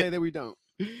 Can't say that we don't.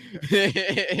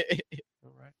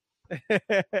 All right.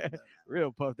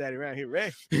 Real Puff Daddy around here,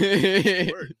 Ray.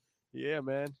 Yeah,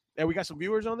 man. And we got some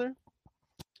viewers on there?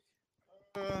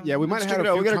 Yeah, we might have had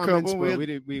a few comments, but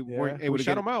we weren't able to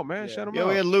shout get them out, man. Shout them out. Yeah,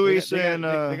 we had Louis saying,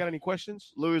 they got any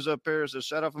questions? Louis up here says,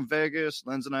 shout out from Vegas.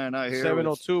 Lenz and I are out here.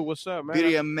 702. What's up, man?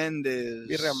 Birria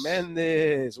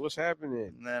Mendez. What's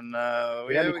happening? And then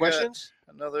we have any questions?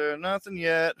 Nothing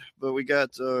yet, but we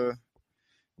got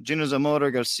Gina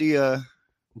Zamora Garcia.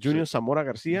 Junior Zamora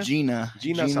Garcia? Gina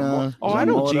Zamora. Oh, I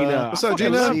know Gina. What's up,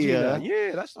 Gina? Gina?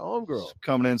 Yeah, that's the homegirl.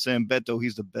 Coming in saying, Beto,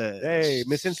 he's the best. Hey,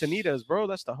 Miss Encinitas, bro.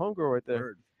 That's the homegirl right there.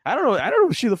 Word. I don't know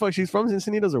if she the fuck she's from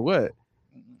Encinitas or what.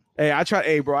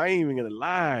 Hey, bro, I ain't even gonna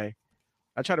lie.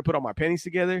 I tried to put all my pennies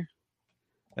together,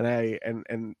 and I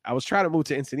was trying to move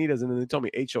to Encinitas, and then they told me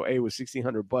HOA was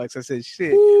 $1,600. I said,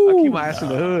 shit, I'll keep my ass in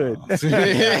the hood.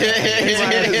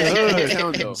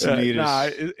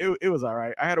 It was all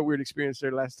right. I had a weird experience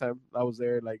there last time I was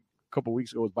there, like a couple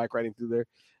weeks ago. I was bike riding through there,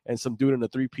 and some dude in a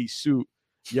 3-piece suit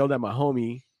yelled at my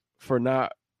homie for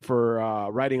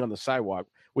riding on the sidewalk,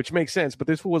 which makes sense. But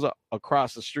this fool was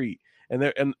across the street.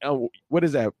 And what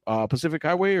is that? Pacific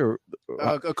Highway or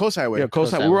Coast Highway? Yeah,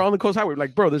 Coast Highway. We were on the Coast Highway.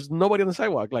 Like, bro, there's nobody on the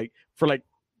sidewalk. Like for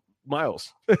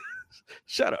miles.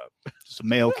 Shut up. Just a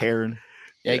male Karen.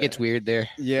 Yeah, it gets weird there.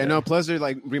 Yeah, no. Plus, they're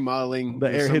like remodeling. The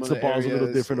air hits the balls areas. A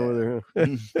little different over there.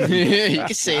 Huh? You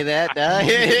can say that.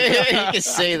 You can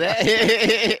say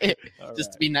that.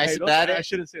 Just to be nice about it. I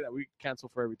shouldn't say that. We cancel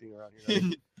for everything around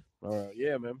here. All right.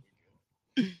 Yeah, man.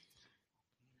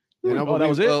 That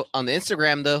was it. Well, on the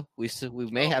Instagram though, we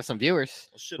may have some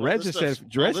viewers. Red just said,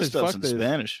 fuck in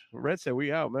Spanish. Red said,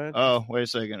 we out, man. Oh, wait a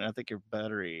second. I think your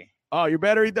battery. Oh, your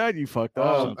battery died. You fucked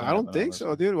up. I don't think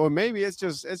so, dude. Or maybe it's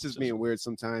just being weird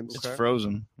sometimes. It's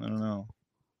frozen. I don't know.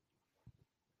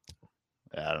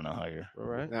 I don't know how you're. All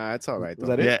right. Nah, it's all right. Is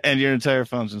that it? Yeah, and your entire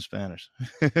phone's in Spanish.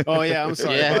 Oh yeah, I'm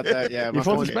sorry about that. Yeah, your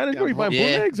phone's in Spanish. Are you buying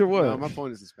bootlegs or what? No, my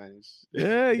phone is in Spanish.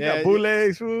 Yeah, you got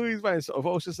bootlegs. He's buying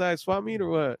Oceanside swap meet or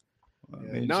what?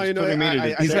 No, he's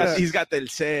got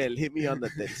Telcel. Hit me on the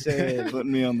Telcel. Put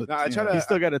me on the. He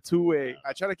still got a 2-way.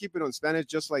 I try to keep it on Spanish,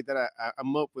 just like that.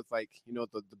 I'm up with like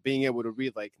the being able to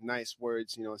read like nice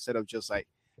words, instead of just like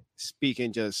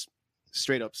speaking just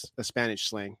straight up a Spanish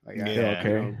slang. Like,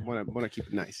 okay. Want to keep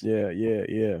it nice. Yeah.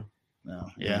 No,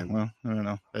 yeah. Well, I don't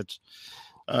know. That's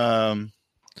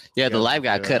Yeah, the live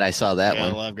got cut. I saw that The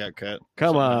one. live got cut.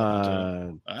 Come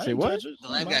on. Say what? The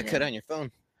live got cut on your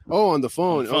phone. Oh, on the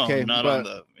phone. Okay, not on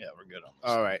the. Yeah, we're good on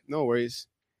this. All right, no worries.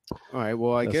 All right,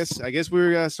 well, I guess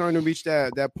we're starting to reach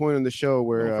that point in the show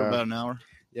where for about an hour.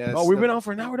 Yeah. Oh, we've been on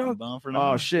for an hour, though?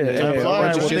 Oh, shit. Yeah, Hey, all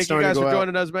right. Well, thank you guys for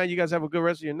joining us, man. You guys have a good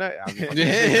rest of your night.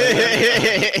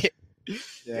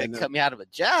 Cut me out of a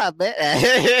job, man.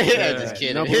 Just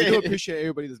kidding. No, but we do appreciate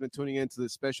everybody that's been tuning in to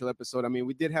this special episode. I mean,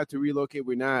 we did have to relocate.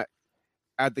 We're not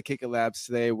at the Kicker Labs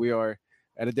today. We are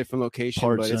at a different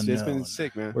location, but it's been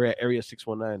sick, man. We're at Area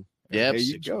 619. Yep. There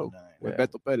you go. With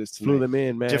Beto Perez tonight. Flew them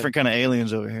in, man. Different kind of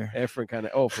aliens over here. Different kind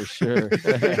of. Oh, for sure.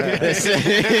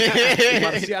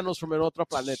 Marcianos from an otro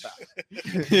planeta.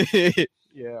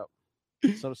 Yeah.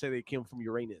 Some say they came from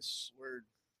Uranus. Word.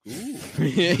 Yeah.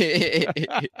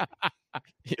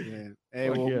 Hey,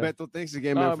 well, Beto, thanks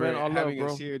again, man, for having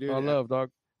us here, dude. I love, dog.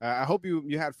 I hope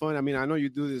you had fun. I mean, I know you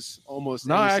do this almost.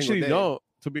 No, I actually don't.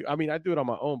 I mean, I do it on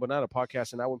my own, but not a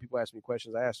podcast. And now when people ask me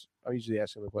questions, I'm usually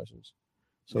asking them questions.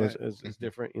 So it's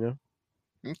different, you know.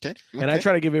 Okay. And I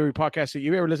try to give every podcast.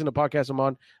 You ever listen to podcasts I'm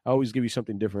on? I always give you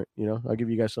something different. You know, I'll give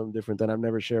you guys something different that I've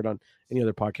never shared on any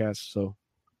other podcast. So,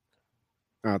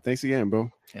 thanks again, bro.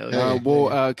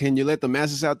 Yeah. Can you let the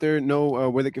masses out there know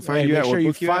where they can find you make at? Sure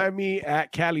you find me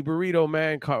at Cali Burrito,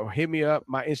 man. Hit me up.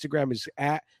 My Instagram is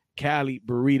at Cali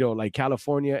Burrito, like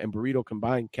California and burrito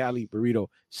combined. Cali Burrito,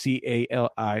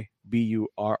 CaliBurrito.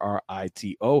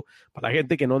 Para la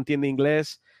gente que no entiende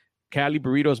inglés, Cali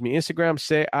Burrito is my Instagram,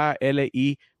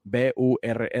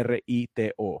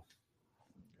 CaliBurrito.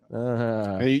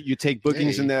 You take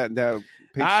bookings in that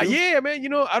page yeah, man. You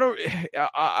know, I don't.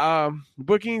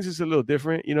 Bookings is a little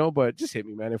different, you know, but just hit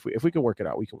me, man. If we can work it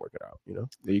out, we can work it out. You know.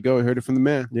 There you go. We heard it from the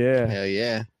man. Yeah. Hell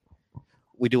yeah.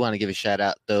 We do want to give a shout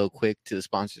out though, quick to the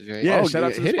sponsors, right? Yeah, shout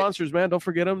out to the sponsors, man. Don't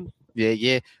forget them.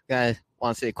 Yeah. Guys,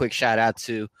 want to say a quick shout out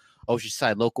to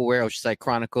Oceanside Local Wear, Oceanside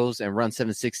Chronicles, and Run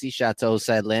 760. Shout out to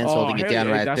Oceanside Lens holding it down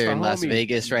right there in Las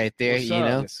Vegas, right there. What's you up?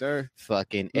 know, yes, sir.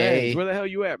 Fucking A. Where the hell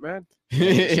you at, man?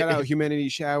 Shout out Humanity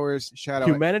Showers. Shout out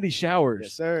Humanity Showers.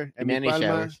 Yes, sir. Humanity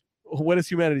Showers. What is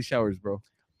Humanity Showers, bro?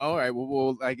 All right.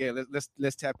 Well, again,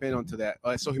 let's tap in onto that.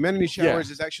 So Humanity Showers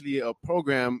is actually a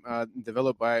program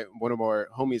developed by one of our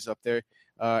homies up there.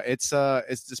 It's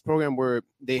this program where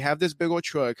they have this big old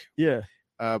truck. Yeah.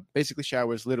 Basically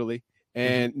showers, literally,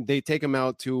 and they take them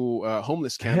out to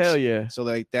homeless camps. Hell yeah. So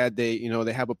like that, they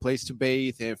have a place to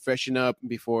bathe and freshen up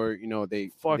before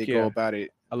they go about it.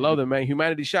 I love them, man.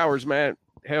 Humanity Showers, man.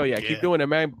 Hell yeah. Keep doing it,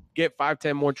 man. Get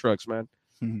 5-10 more trucks, man.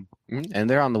 And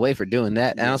they're on the way for doing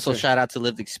that. And also shout out to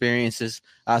Lived Experiences.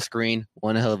 Oscarine,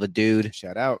 one hell of a dude.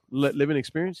 Shout out. Living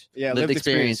Experience? Yeah, Lived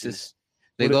Experiences.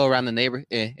 They go around the neighbor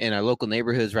in our local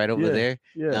neighborhoods right over there.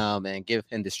 Yeah. And give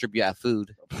and distribute out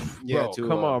food. Yeah, bro,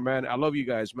 come on, man. I love you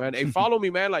guys, man. Hey, follow me,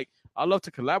 man. Like, I love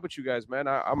to collab with you guys, man.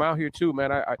 I'm out here too,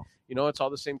 man. I it's all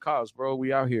the same cause, bro.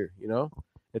 We out here, you know.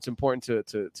 It's important to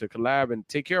collab and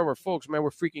take care of our folks, man. We're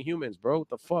freaking humans, bro. What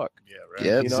the fuck? Yeah, right.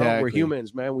 Yep. You know, we're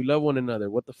humans, man. We love one another.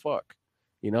 What the fuck?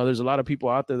 You know, there's a lot of people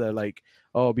out there that are like,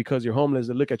 oh, because you're homeless,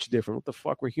 they look at you different. What the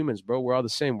fuck? We're humans, bro. We're all the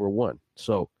same. We're one.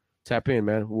 So tap in,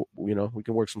 man. We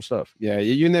can work some stuff. Yeah,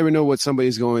 you never know what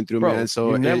somebody's going through, bro, man.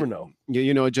 So you never know.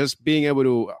 You know, just being able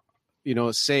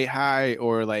to, say hi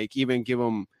or like even give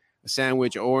them a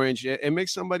sandwich, orange, it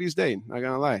makes somebody's day. Not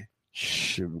gonna lie.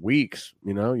 Weeks,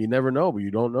 you never know, but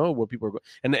you don't know what people are going.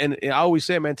 And I always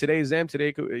say, man, today is them.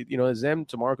 Today, is them.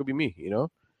 Tomorrow could be me.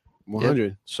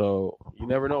 100. So you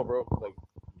never know, bro. Like,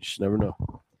 you just never know.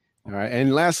 All right.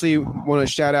 And lastly, want to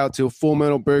shout out to Full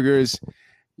Metal Burgers.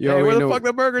 Where the fuck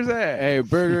the burgers at? Hey,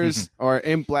 burgers are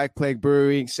in Black Plague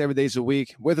Brewery 7 days a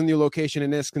week with a new location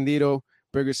in Escondido.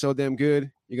 Burgers so damn good.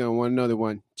 You're going to want another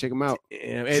one. Check them out.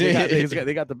 Damn. Hey,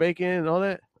 they got the bacon and all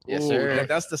that? Yes, sir.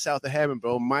 That's the South of Heaven,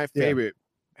 bro. My favorite,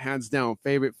 hands down,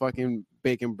 favorite fucking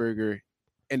bacon burger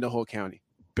in the whole county.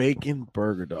 Bacon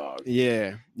burger, dog.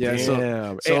 Yeah. So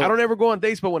hey, I don't ever go on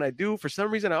dates, but when I do, for some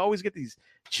reason, I always get these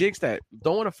chicks that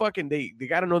don't want to fucking. They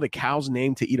got to know the cow's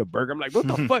name to eat a burger. I'm like, what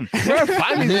the fuck? Where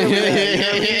find these women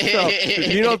at?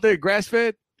 You know if they're grass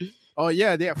fed? Oh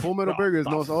yeah, they have Full Metal Burgers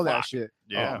knows all that shit.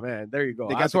 Yeah, oh, man, there you go.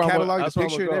 They got the catalog, the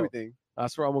picture, and everything.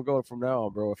 That's where I'm gonna go from now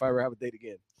on, bro. If I ever have a date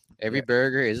again. Every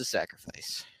burger is a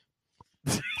sacrifice.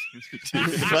 Damn.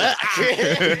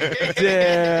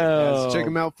 Yes, check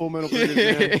them out, Full Metal Burgers,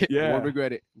 man. Yeah. Won't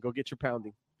regret it. Go get your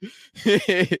pounding.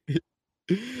 Hey,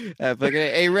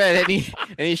 Red,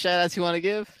 any shout outs you want to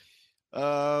give?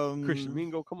 Christian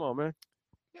Mingo, come on, man.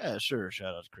 Yeah, sure.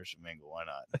 Shout out to Christian Mingle. Why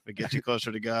not? If it gets you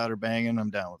closer to God or banging,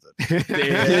 I'm down with it.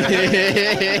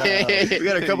 We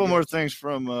got a couple more things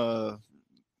from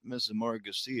Mrs. Mora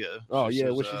Garcia. Oh, yeah.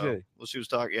 What'd she say? Well, she was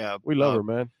talking. Yeah. We love her,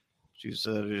 man. She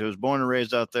said she was born and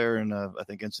raised out there in, I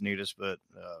think, Encinitas, but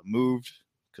moved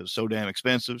because it's so damn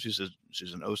expensive. She says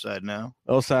she's in Oside now.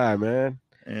 Oside, man.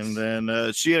 And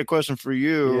then she had a question for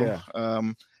you. Yeah.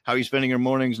 How are you spending your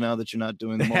mornings now that you're not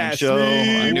doing the morning show?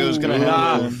 I knew it was going to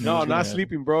happen. No, not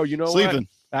sleeping, bro. You know sleeping.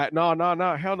 What? No,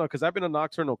 hell no, because I've been a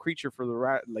nocturnal creature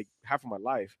for like half of my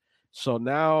life. So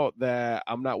now that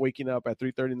I'm not waking up at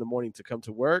 3:30 in the morning to come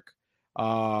to work,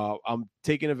 I'm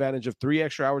taking advantage of 3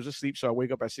 extra hours of sleep. So I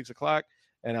wake up at 6 o'clock.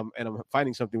 And I'm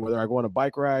finding something, whether I go on a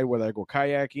bike ride, whether I go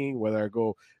kayaking, whether I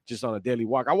go just on a daily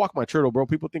walk. I walk my turtle, bro.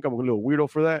 People think I'm a little weirdo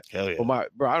for that. Hell yeah.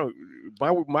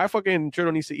 But my fucking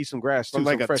turtle needs to eat some grass too. From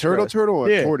like a turtle or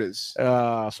a tortoise?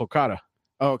 Sulcata.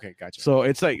 Oh, okay, gotcha. So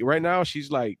it's like right now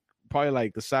she's like probably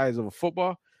like the size of a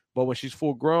football, but when she's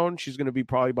full grown, she's gonna be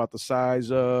probably about the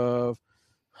size of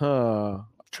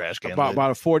trash can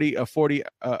about a 40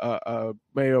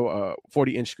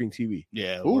 40-inch screen TV.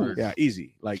 Yeah. Yeah,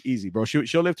 easy, bro.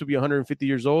 She'll live to be 150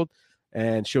 years old,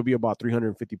 and she'll be about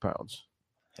 350 pounds.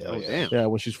 Hell yeah. Damn. Yeah,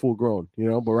 when she's full grown,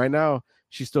 But right now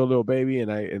she's still a little baby,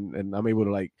 and I'm able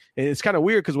to and it's kind of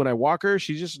weird because when I walk her,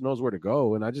 she just knows where to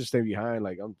go, and I just stay behind.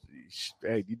 Like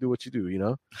hey, you do what you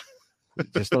do,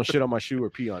 Just don't shit on my shoe or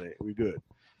pee on it. We good.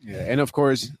 Yeah, and of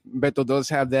course, Beto does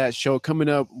have that show coming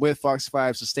up with Fox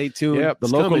 5, so stay tuned. Yep, the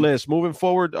local list. Moving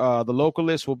forward, the local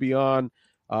list will be on.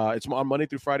 It's on Monday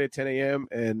through Friday at 10 a.m.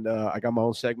 And I got my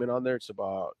own segment on there. It's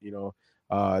about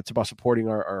it's about supporting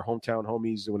our hometown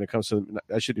homies when it comes to.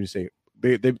 I shouldn't even say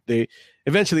they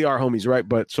eventually are homies, right?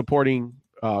 But supporting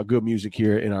good music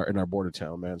here in our border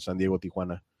town, man, San Diego,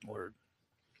 Tijuana. Word.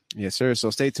 Yes, sir.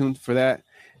 So stay tuned for that.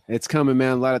 It's coming,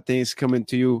 man. A lot of things coming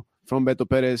to you from Beto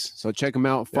Perez. So check him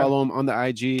out. Follow him on the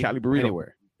IG. Cali Burrito.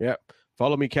 Anywhere. Yep.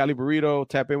 Follow me, Cali Burrito.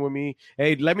 Tap in with me.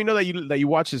 Hey, let me know that you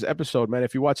watch this episode, man.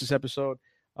 If you watch this episode,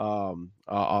 I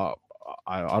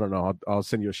don't know. I'll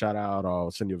send you a shout out.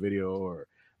 I'll send you a video, or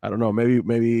I don't know.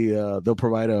 Maybe they'll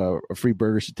provide a free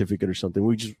burger certificate or something.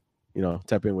 We just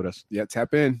tap in with us. Yeah,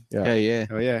 tap in. Yeah. Hell yeah.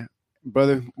 Oh yeah,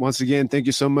 brother. Once again, thank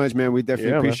you so much, man. We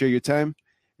definitely appreciate your time,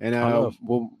 and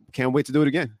we'll can't wait to do it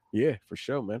again. Yeah, for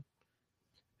sure, man.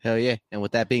 Hell yeah. And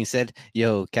with that being said,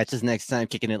 catch us next time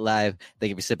kicking it live. Thank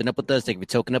you for sipping up with us. Thank you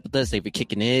for toking up with us. Thank you for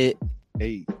kicking it.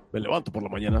 Hey, me levanto por la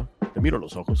mañana, te miro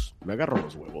los ojos, me agarro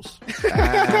los huevos.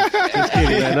 Just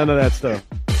kidding, man. None of that stuff.